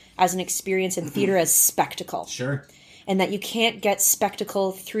theater as an experience and theater as spectacle. Sure. And that you can't get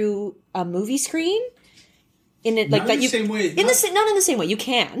spectacle through a movie screen. In it, like Not that, in the you same way. not in the same way. You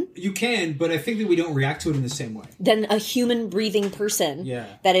can. You can, but I think that we don't react to it in the same way. Than a human breathing person. Yeah.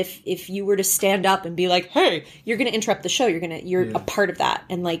 That if you were to stand up and be like, "Hey," you're going to interrupt the show. You're a part of that,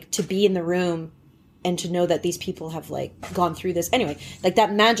 and like to be in the room and to know that these people have like gone through this. Anyway, like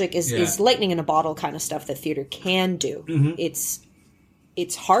that magic is lightning in a bottle kind of stuff that theater can do. Mm-hmm.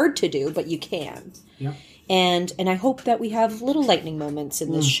 It's hard to do, but you can. Yeah. And I hope that we have little lightning moments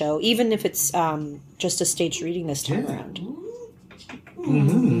in this show, even if it's just a staged reading this time around.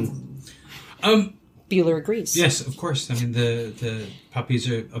 Bueller agrees. Yes, of course. I mean, the puppies'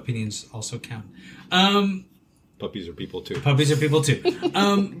 opinions also count. Puppies are people too. Puppies are people too.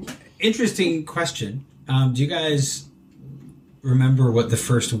 Interesting question. Do you guys remember what the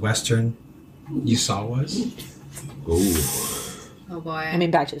first Western you saw was? Oh boy. I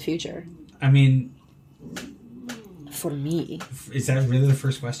mean, Back to the Future. I mean, For me. is that really the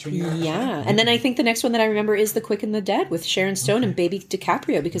first Western you ever saw? Yeah. And then I think the next one that I remember is The Quick and the Dead with Sharon Stone and Baby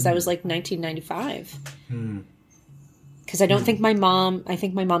DiCaprio, because that was like 1995. Because I think my mom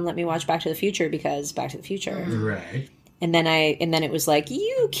let me watch Back to the Future because Back to the Future. Right. And then it was like,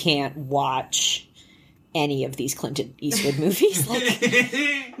 you can't watch any of these Clint Eastwood movies.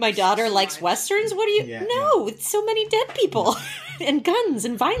 Like, my daughter likes Westerns. What do you... Yeah, no, it's so many dead people and guns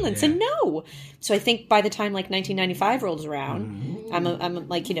and violence and no. So I think by the time like 1995 rolls around, I'm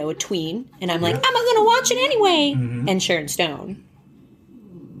like, a tween and I'm like, I'm going to watch it anyway. And Sharon Stone.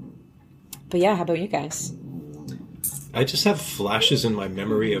 But yeah, how about you guys? I just have flashes in my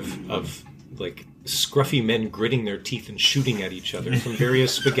memory of like scruffy men gritting their teeth and shooting at each other from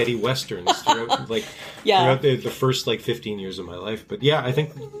various spaghetti westerns throughout the first like 15 years of my life. But yeah, I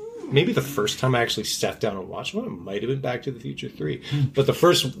think maybe the first time I actually sat down and watched one, it might have been Back to the Future 3. But the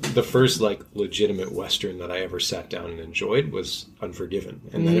first like legitimate western that I ever sat down and enjoyed was Unforgiven.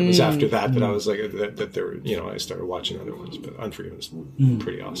 And then it was after that I was like that there were, I started watching other ones, but Unforgiven is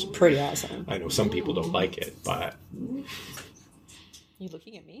pretty awesome. Pretty awesome. I know some people don't like it, but You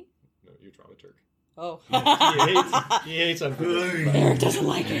looking at me? no, you're dramaturg. Oh. He hates Unforgiven. Eric doesn't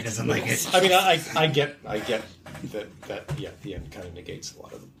like it. I mean, I get that the end kind of negates a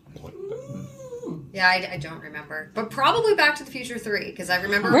lot of the point. But. Yeah, I don't remember. But probably Back to the Future 3, because I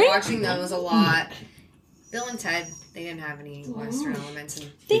remember Right? watching those a lot. Bill and Ted, they didn't have any Western elements. And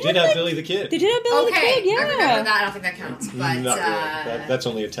They did have Billy the Kid. They did have Billy the Kid, yeah. I remember that. I don't think that counts. But, Not really. That's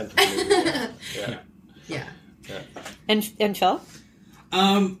only a tenth of the movie. Yeah. yeah. And Phil?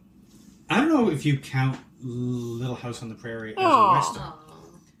 I don't know if you count Little House on the Prairie as a Western.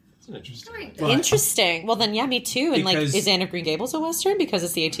 That's an interesting. But Interesting. Well, then, yeah, me too. And, Because- is Anne of Green Gables a Western? Because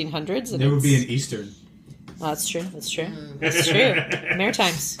it's the 1800s. And There would be an it's- Eastern. Oh, that's true. That's true. That's true.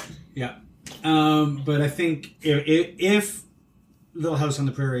 Maritimes. Yeah. But I think if Little House on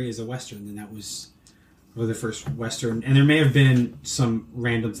the Prairie is a Western, then that was the first Western. And there may have been some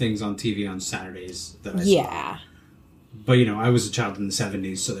random things on TV on Saturdays that I saw. Yeah. But, I was a child in the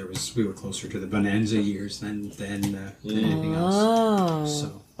 70s, so we were closer to the Bonanza years than anything else. Oh.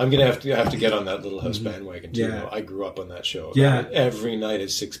 So. I'm gonna have to get on that Little House bandwagon too. Yeah. I grew up on that show. Yeah. Every night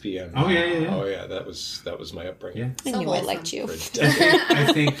at 6 p.m. Oh, yeah. Oh yeah, that was my upbringing. Yeah. I knew I liked you.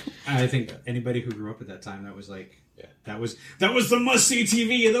 I think anybody who grew up at that time, that was like, that was the must-see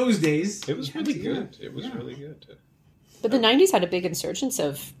TV of those days. It was really good. It was really good. But the 90s had a big insurgence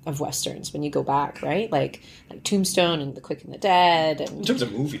of Westerns when you go back, right? Like Tombstone and The Quick and the Dead. And In terms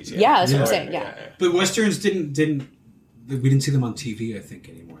of movies, Yeah, that's what I'm Yeah. saying, yeah. But Westerns didn't we didn't see them on TV, I think,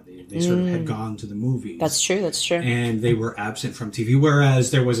 anymore. They sort of had gone to the movies. That's true, that's true. And they were absent from TV,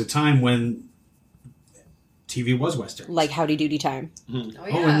 whereas there was a time when TV was Western. Like Howdy Doody Time. Oh, yeah.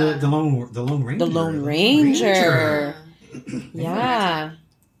 Oh, and the Lone Ranger. The Lone Ranger. Yeah.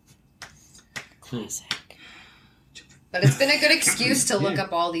 Classic. But it's been a good excuse to look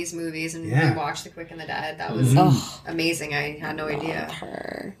up all these movies and Yeah. rewatch The Quick and the Dead. That was Oh, amazing. I had no idea.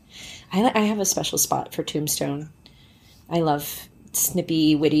 her. I have a special spot for Tombstone. I love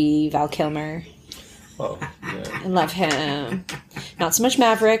snippy, witty Val Kilmer. Oh, yeah. I love him. Not so much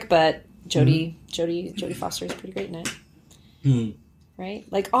Maverick, but Jodie Foster is pretty great in it. Right?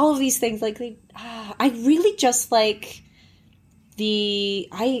 Like all of these things, I really just like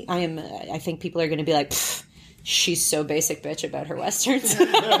I think people are going to be like, "Pfft, she's so basic bitch about her Westerns." But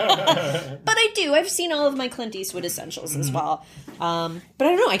I do. I've seen all of my Clint Eastwood essentials as well. But I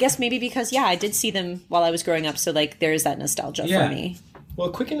don't know. I guess maybe because, I did see them while I was growing up. So there is that nostalgia for me. Well,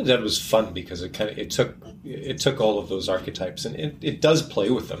 Quick and the Dead was fun because it took all of those archetypes and it does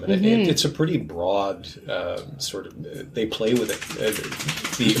play with them, and it's a pretty broad sort of. They play with it,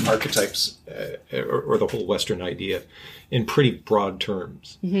 the archetypes or the whole Western idea, in pretty broad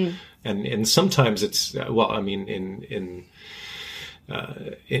terms, and sometimes it's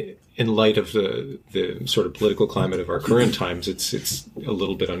in light of the sort of political climate of our current times, it's a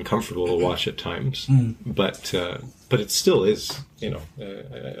little bit uncomfortable to watch at times, but it still is,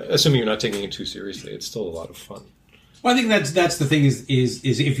 assuming you're not taking it too seriously, it's still a lot of fun. Well, I think that's the thing is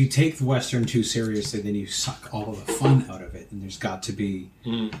if you take the Western too seriously, then you suck all the fun out of it, and there's got to be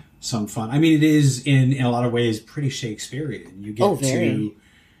some fun. I mean, it is in a lot of ways pretty Shakespearean. You get to,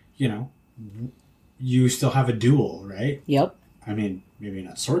 you still have a duel, right? Yep. I mean, maybe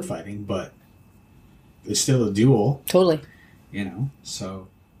not sword fighting, but it's still a duel. Totally. So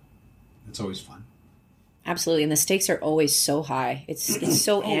it's always fun. Absolutely, and the stakes are always so high. It's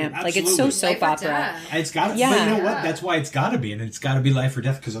so amped, like it's so absolutely. soap opera. It's got to. Yeah. But you know what? That's why it's got to be, and it's got to be life or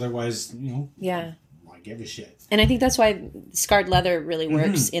death, because otherwise, Yeah. why give a shit? And I think that's why Scarred Leather really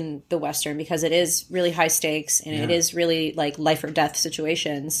works in the Western, because it is really high stakes and it is really like life or death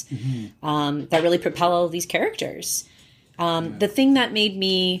situations that really propel all of these characters. The thing that made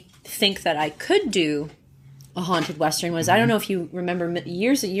me think that I could do a haunted Western was, I don't know if you remember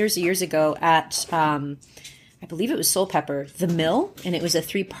years and years ago at, I believe it was Soul Pepper, The Mill, and it was a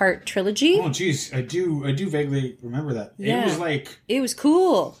 3-part trilogy. Oh, geez, I do vaguely remember that. Yeah. It was like, it was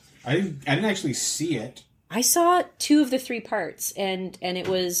cool. I didn't actually see it. I saw 2 of the 3 parts, and it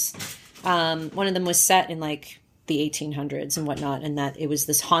was one of them was set in like the 1800s and whatnot, and that it was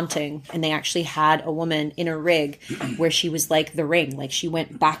this haunting, and they actually had a woman in a rig where she was like the Ring, like she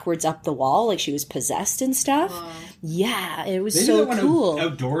went backwards up the wall, like she was possessed and stuff. Yeah, it was so cool.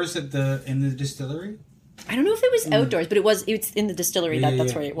 Outdoors in the distillery. I don't know if it was outdoors, but it's in the distillery.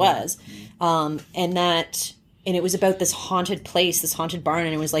 That's where it was, and it was about this haunted place, this haunted barn,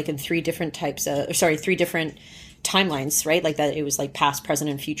 and it was like in 3 different timelines, right? Like that, it was like past, present,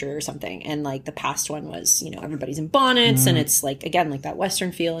 and future or something. And like the past one was, everybody's in bonnets, and it's like, again, like that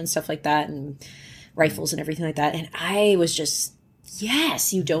Western feel and stuff like that, and rifles and everything like that. And I was just,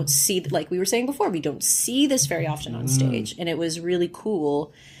 yes, you don't see, like we were saying before, we don't see this very often on stage. And it was really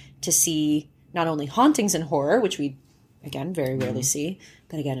cool to see not only hauntings and horror, which we, again, very rarely see,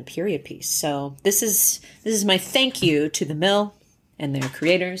 but again, a period piece. So this is my thank you to The Mill and their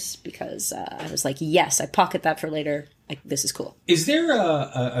creators, because I was like, yes, I pocket that for later. This is cool. Is there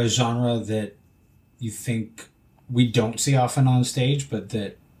a genre that you think we don't see often on stage, but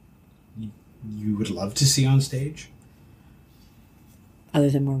that you would love to see on stage?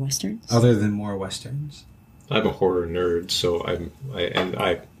 Other than more Westerns? Other than more Westerns? I'm a horror nerd, so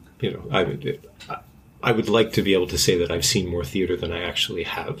I would like to be able to say that I've seen more theater than I actually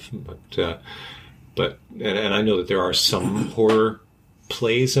have, but I know that there are some horror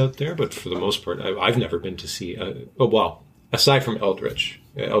plays out there, but for the most part, I've never been to see. Aside from Eldritch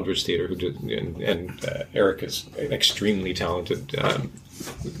Theater, who did, and Eric is an extremely talented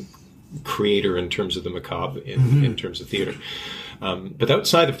creator in terms of the macabre in terms of theater. But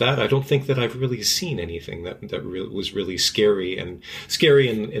outside of that, I don't think that I've really seen anything that was really scary in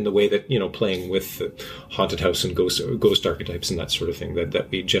the way that, playing with the haunted house and ghost archetypes and that sort of thing that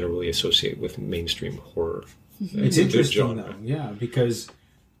we generally associate with mainstream horror. It's interesting though, yeah, because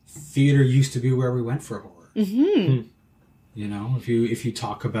theater used to be where we went for horror. Mm-hmm. If you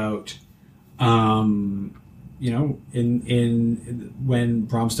talk about, in when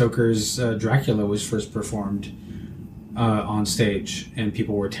Bram Stoker's Dracula was first performed on stage, and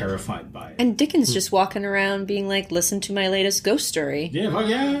people were terrified by it. And Dickens just walking around being like, listen to my latest ghost story. Yeah, well,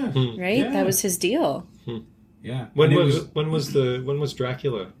 yeah. Right? Yeah. That was his deal. Yeah. When was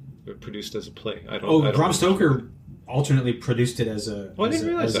Dracula produced as a play? I don't Bram Stoker alternately produced it as a I didn't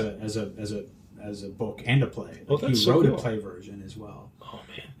realize as a book and a play. Oh, that's he so wrote cool. a play version as well. Oh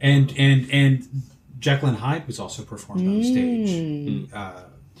man. And Jekyll and Hyde was also performed on stage.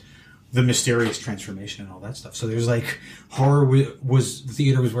 The mysterious transformation and all that stuff. So there's like horror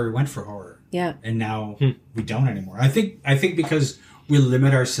theater was where we went for horror. Yeah. And now we don't anymore. I think because we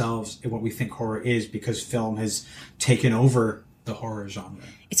limit ourselves in what we think horror is, because film has taken over the horror genre.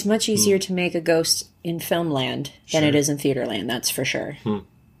 It's much easier to make a ghost in film land than it is in theater land, that's for sure.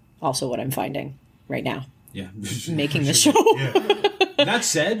 Also what I'm finding right now. Yeah. Making the show. Yeah. That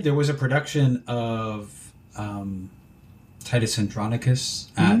said, there was a production of Titus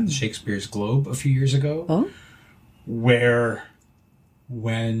Andronicus at Shakespeare's Globe a few years ago, where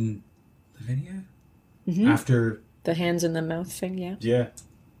when Lavinia, after the hands in the mouth thing, yeah,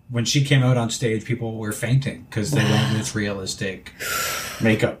 when she came out on stage, people were fainting because they went with realistic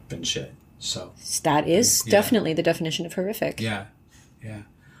makeup and shit. So that is definitely the definition of horrific. yeah.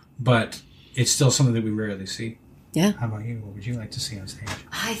 But it's still something that we rarely see. Yeah. How about you? What would you like to see on stage?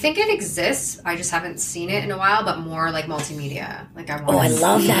 I think it exists. I just haven't seen it in a while, but more like multimedia. Like I want. Oh, I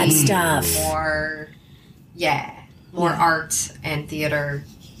love that stuff. More art and theater,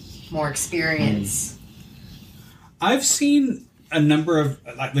 more experience. I've seen a number of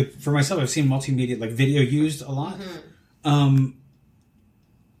like for myself. I've seen multimedia like video used a lot.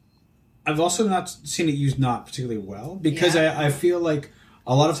 I've also not seen it used not particularly well because I feel like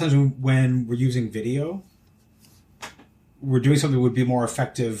a lot of times when we're using video, we're doing something that would be more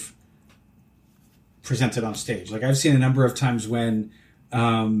effective presented on stage. Like I've seen a number of times when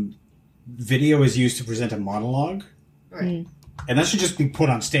video is used to present a monologue. Right. And that should just be put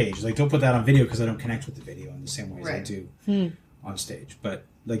on stage. Like don't put that on video because I don't connect with the video in the same way as I do on stage. But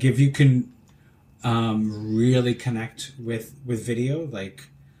like if you can really connect with video, like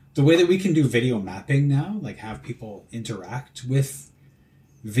the way that we can do video mapping now, like have people interact with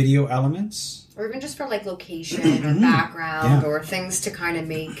video elements. Or even just for like location or background or things to kind of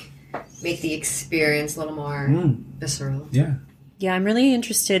make the experience a little more visceral. Yeah. Yeah, I'm really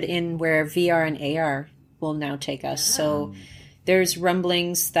interested in where VR and AR will now take us. So there's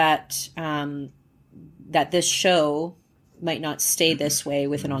rumblings that that this show might not stay this way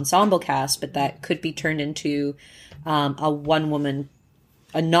with an ensemble cast, but that could be turned into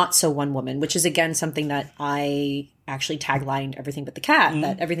a not so one woman, which is again something that I actually taglined Everything But the Cat.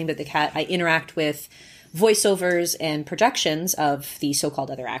 That Everything But the Cat, I interact with voiceovers and projections of the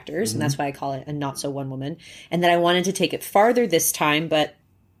so-called other actors, and that's why I call it a not so one woman. And then I wanted to take it farther this time, but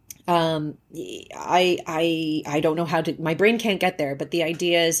I don't know how to. My brain can't get there. But the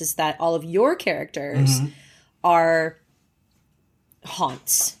idea is that all of your characters are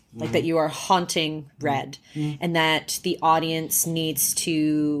haunts. Like that you are haunting Red and that the audience needs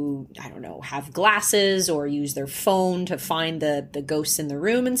to, I don't know, have glasses or use their phone to find the ghosts in the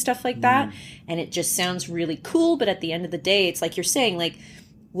room and stuff like that. And it just sounds really cool. But at the end of the day, it's like you're saying, like,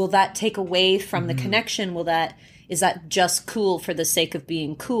 will that take away from the connection? Is that just cool for the sake of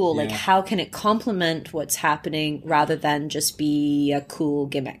being cool? Like, how can it complement what's happening rather than just be a cool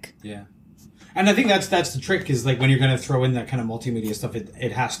gimmick? Yeah. And I think that's the trick is like when you're going to throw in that kind of multimedia stuff,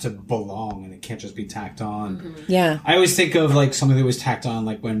 it has to belong and it can't just be tacked on. Yeah. I always think of like something that was tacked on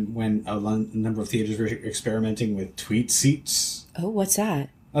like when a number of theaters were experimenting with tweet seats. Oh, what's that?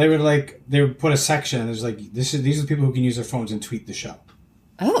 They would put a section and there's like, these are the people who can use their phones and tweet the show.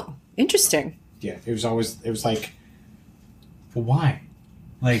 Oh, interesting. Yeah. It was like, well, why?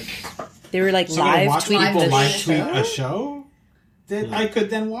 Like They were like live tweeting people the live show? tweet a show that I could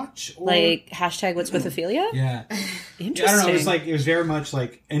then watch, or Like hashtag what's with Ophelia? yeah. Interesting. I don't know. It was very much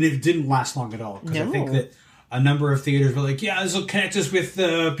like, and it didn't last long at all because I think No. that a number of theaters were like, yeah, this will connect us with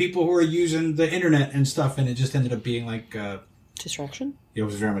people who are using the internet and stuff, and it just ended up being like Distraction? it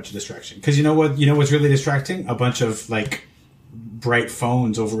was very much a distraction. Because you know what's really distracting? A bunch of like bright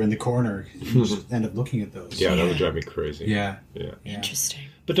phones over in the corner. You just end up looking at those. Yeah, that would drive me crazy. Yeah. Interesting.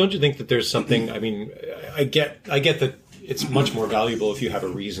 But don't you think that there's something? I mean, I get that it's much more valuable if you have a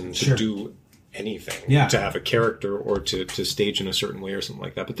reason to do anything, to have a character or to stage in a certain way or something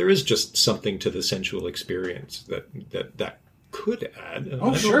like that. But there is just something to the sensual experience that could add. I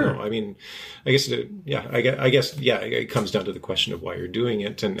don't know. I mean, I guess it comes down to the question of why you're doing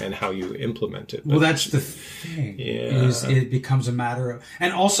it and how you implement it. But, Well, that's the thing. Is it becomes a matter of,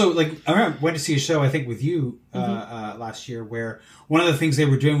 and also like I remember I went to see a show I think with you last year where one of the things they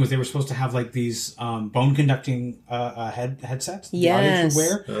were doing was they were supposed to have like these bone conducting headsets. The audience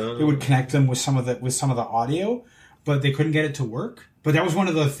would wear. They would connect them with some of the audio, but they couldn't get it to work. But that was one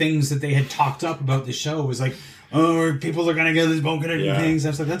of the things that they had talked up about the show was like, oh, people are gonna get these bone conducting things. I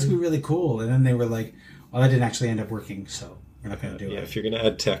was like, that's gonna be really cool. And then they were like, well, that didn't actually end up working, so we're not gonna do it. Yeah, if you're gonna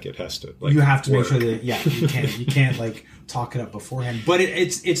add tech, it has to. Like, you have to work. make sure that you can't like talk it up beforehand. But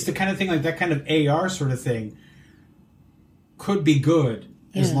it's the kind of thing like that kind of AR sort of thing could be good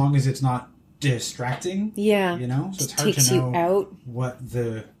as long as it's not distracting. Yeah. You know, so it's hard takes to know you out. what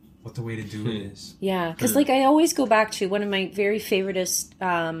the way to do it is. Yeah, because like I always go back to one of my very favoriteest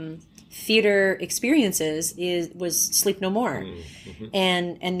theater experiences was Sleep No More,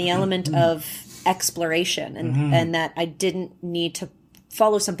 and the element of exploration and that I didn't need to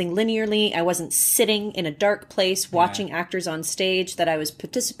follow something linearly. I wasn't sitting in a dark place watching actors on stage, that I was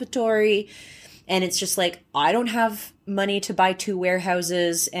participatory. And it's just like, I don't have money to buy 2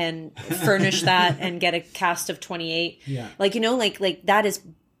 warehouses and furnish that and get a cast of 28. Yeah. Like, you know, like that is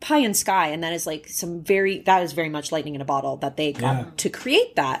pie in sky, and that is like that is very much lightning in a bottle that they got to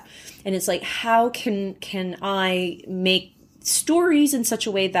create that. And it's like, how can I make stories in such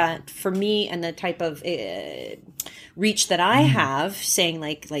a way that for me and the type of reach that I have, saying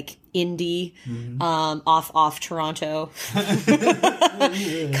like indie, off Toronto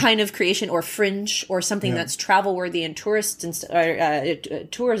kind of creation, or fringe, or something that's travel worthy and tourists and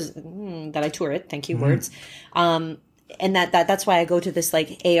tours that I tour it. Thank you, words. And that's why I go to this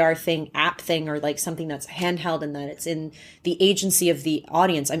like AR thing, app thing, or like something that's handheld, and that it's in the agency of the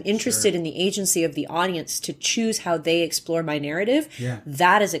audience. I'm interested in the agency of the audience to choose how they explore my narrative. Yeah.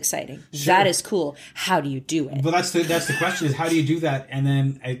 That is exciting. Sure. That is cool. How do you do it? Well, that's the question, is how do you do that? And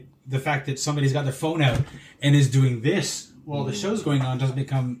then the fact that somebody's got their phone out and is doing this while the show's going on doesn't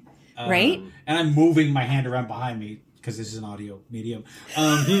become right. And I'm moving my hand around behind me because this is an audio medium.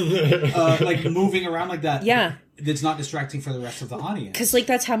 Like moving around like that. Yeah. It's not distracting for the rest of the audience. Because like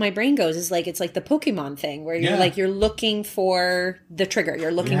that's how my brain goes. Is like it's like the Pokemon thing where you're looking for the trigger.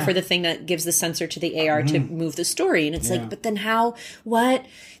 You're looking for the thing that gives the sensor to the AR to move the story. And it's like, but then how? What?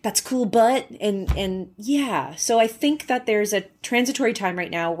 That's cool, but and yeah. So I think that there's a transitory time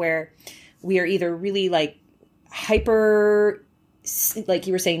right now where we are either really like hyper, like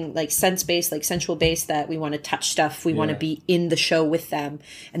you were saying, like sense-based, like sensual-based, that we want to touch stuff, we want to be in the show with them.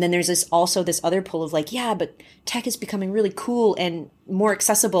 And then there's this other pull of like, but tech is becoming really cool and more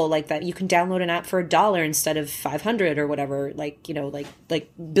accessible, like that you can download an app for $1 instead of $500 or whatever, like, you know, like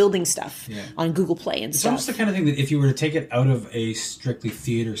building stuff on Google Play and stuff. It's almost the kind of thing that if you were to take it out of a strictly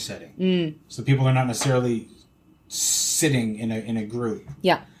theater setting, so people are not necessarily sitting in a group.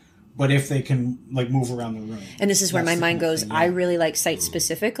 Yeah. But if they can like move around the room. And this is where my mind goes, I really like site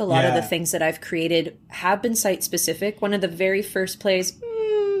specific. A lot of the things that I've created have been site specific. One of the very first plays,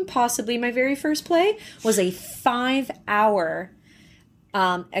 possibly my very first play, was a 5-hour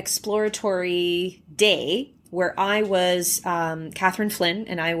exploratory day where I was Catherine Flynn,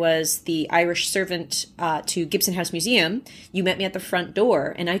 and I was the Irish servant to Gibson House Museum. You met me at the front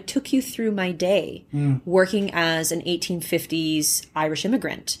door, and I took you through my day working as an 1850s Irish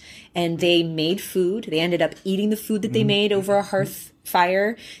immigrant. And they made food. They ended up eating the food that they made over a hearth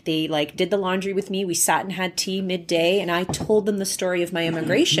fire. They like did the laundry with me. We sat and had tea midday, and I told them the story of my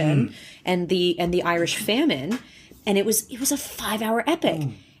immigration and the Irish famine. And it was a 5-hour epic.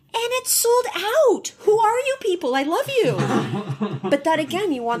 And it's sold out. Who are you people? I love you. But that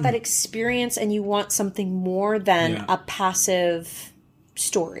again, you want that experience, and you want something more than a passive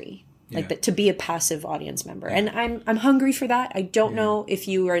story. Like that, to be a passive audience member. And I'm hungry for that. I don't know if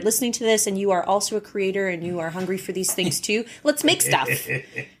you are listening to this and you are also a creator and you are hungry for these things too. Let's make stuff.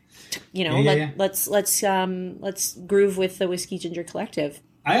 You know, let's groove with the Whiskey Ginger Collective.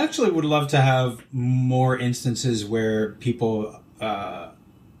 I actually would love to have more instances where people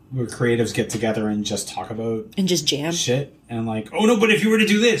where creatives get together and just talk about and just jam shit and like, oh no, but if you were to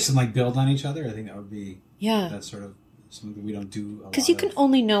do this and like build on each other, I think that would be that's sort of something that we don't do because you can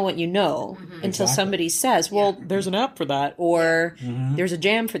only know what you know until somebody says, well, there's an app for that, or there's a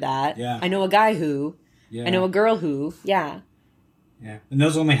jam for that. I know a guy who I know a girl who and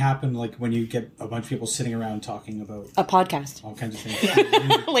those only happen like when you get a bunch of people sitting around talking about a podcast, all kinds of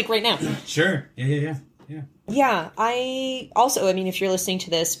things. Like right now. Sure. Yeah, I also, I mean, if you're listening to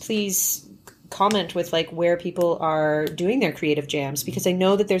this, please comment with like where people are doing their creative jams, because I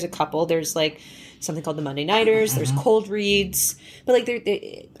know that there's a couple. There's like something called the Monday Nighters. There's cold reads, but like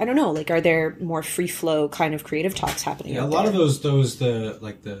I don't know, like are there more free flow kind of creative talks happening? Yeah, a lot of those the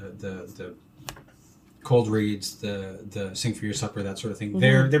cold reads, the Sing for Your Supper, that sort of thing.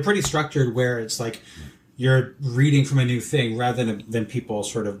 They're pretty structured, where it's like you're reading from a new thing rather than people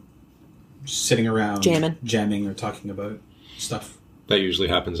sort of sitting around jamming or talking about stuff. That usually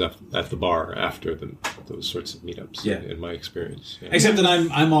happens at the bar after those sorts of meetups. In my experience. Except that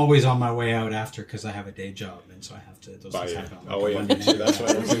I'm always on my way out after, because I have a day job, and so I have to. Those things happen. So that's why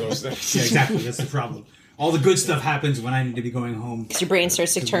I don't do those things. Yeah, exactly. That's the problem. All the good stuff happens when I need to be going home. Because your brain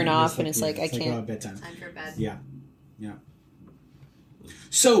starts to turn off, and it's like I can't. Like, bedtime. Time for bed. Yeah.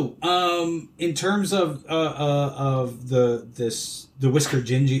 So, in terms of the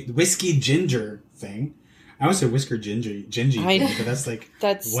whiskey ginger thing, I would say whisker gingy, but that's like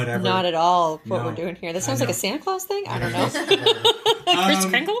whatever. Not at all what we're doing here. That sounds like a Santa Claus thing. I don't know. Kris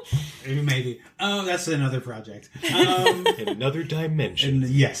Kringle? Maybe. That's another project. In another dimension.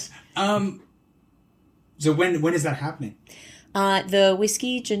 Yes. So when is that happening? The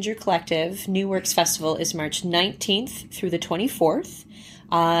Whiskey Ginger Collective New Works Festival is March 19th through the 24th.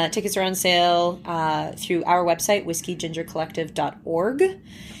 Tickets are on sale through our website, whiskeygingercollective.org.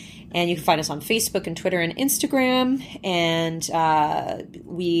 And you can find us on Facebook and Twitter and Instagram. And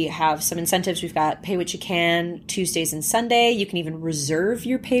we have some incentives. We've got Pay What You Can Tuesdays and Sunday. You can even reserve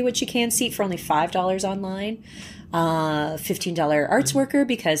your Pay What You Can seat for only $5 online. $15 arts worker,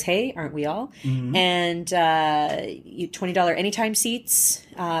 because hey, aren't we all? And $20 anytime seats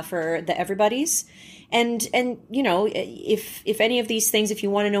for the everybody's. And you know, if any of these things, if you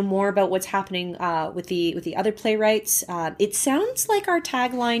want to know more about what's happening with the other playwrights, it sounds like our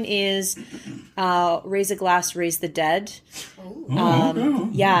tagline is raise a glass, raise the dead.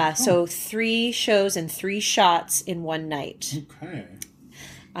 Yeah, so 3 shows and 3 shots in one night. Okay.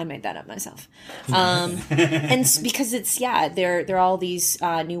 I made that up myself. And because it's, they're all these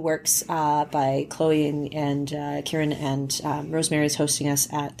new works by Chloe and Kieran, and Rosemary is hosting us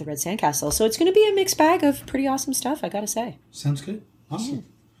at the Red Sandcastle. So it's going to be a mixed bag of pretty awesome stuff, I got to say. Sounds good. Awesome.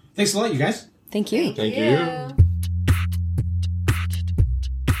 Thanks a lot, you guys. Thank you. Thank you.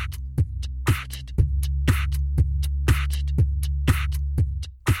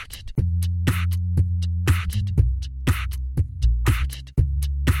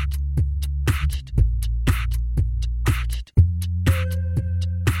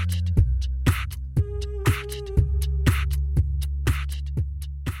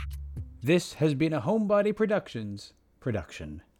 This has been a Homebody Productions production.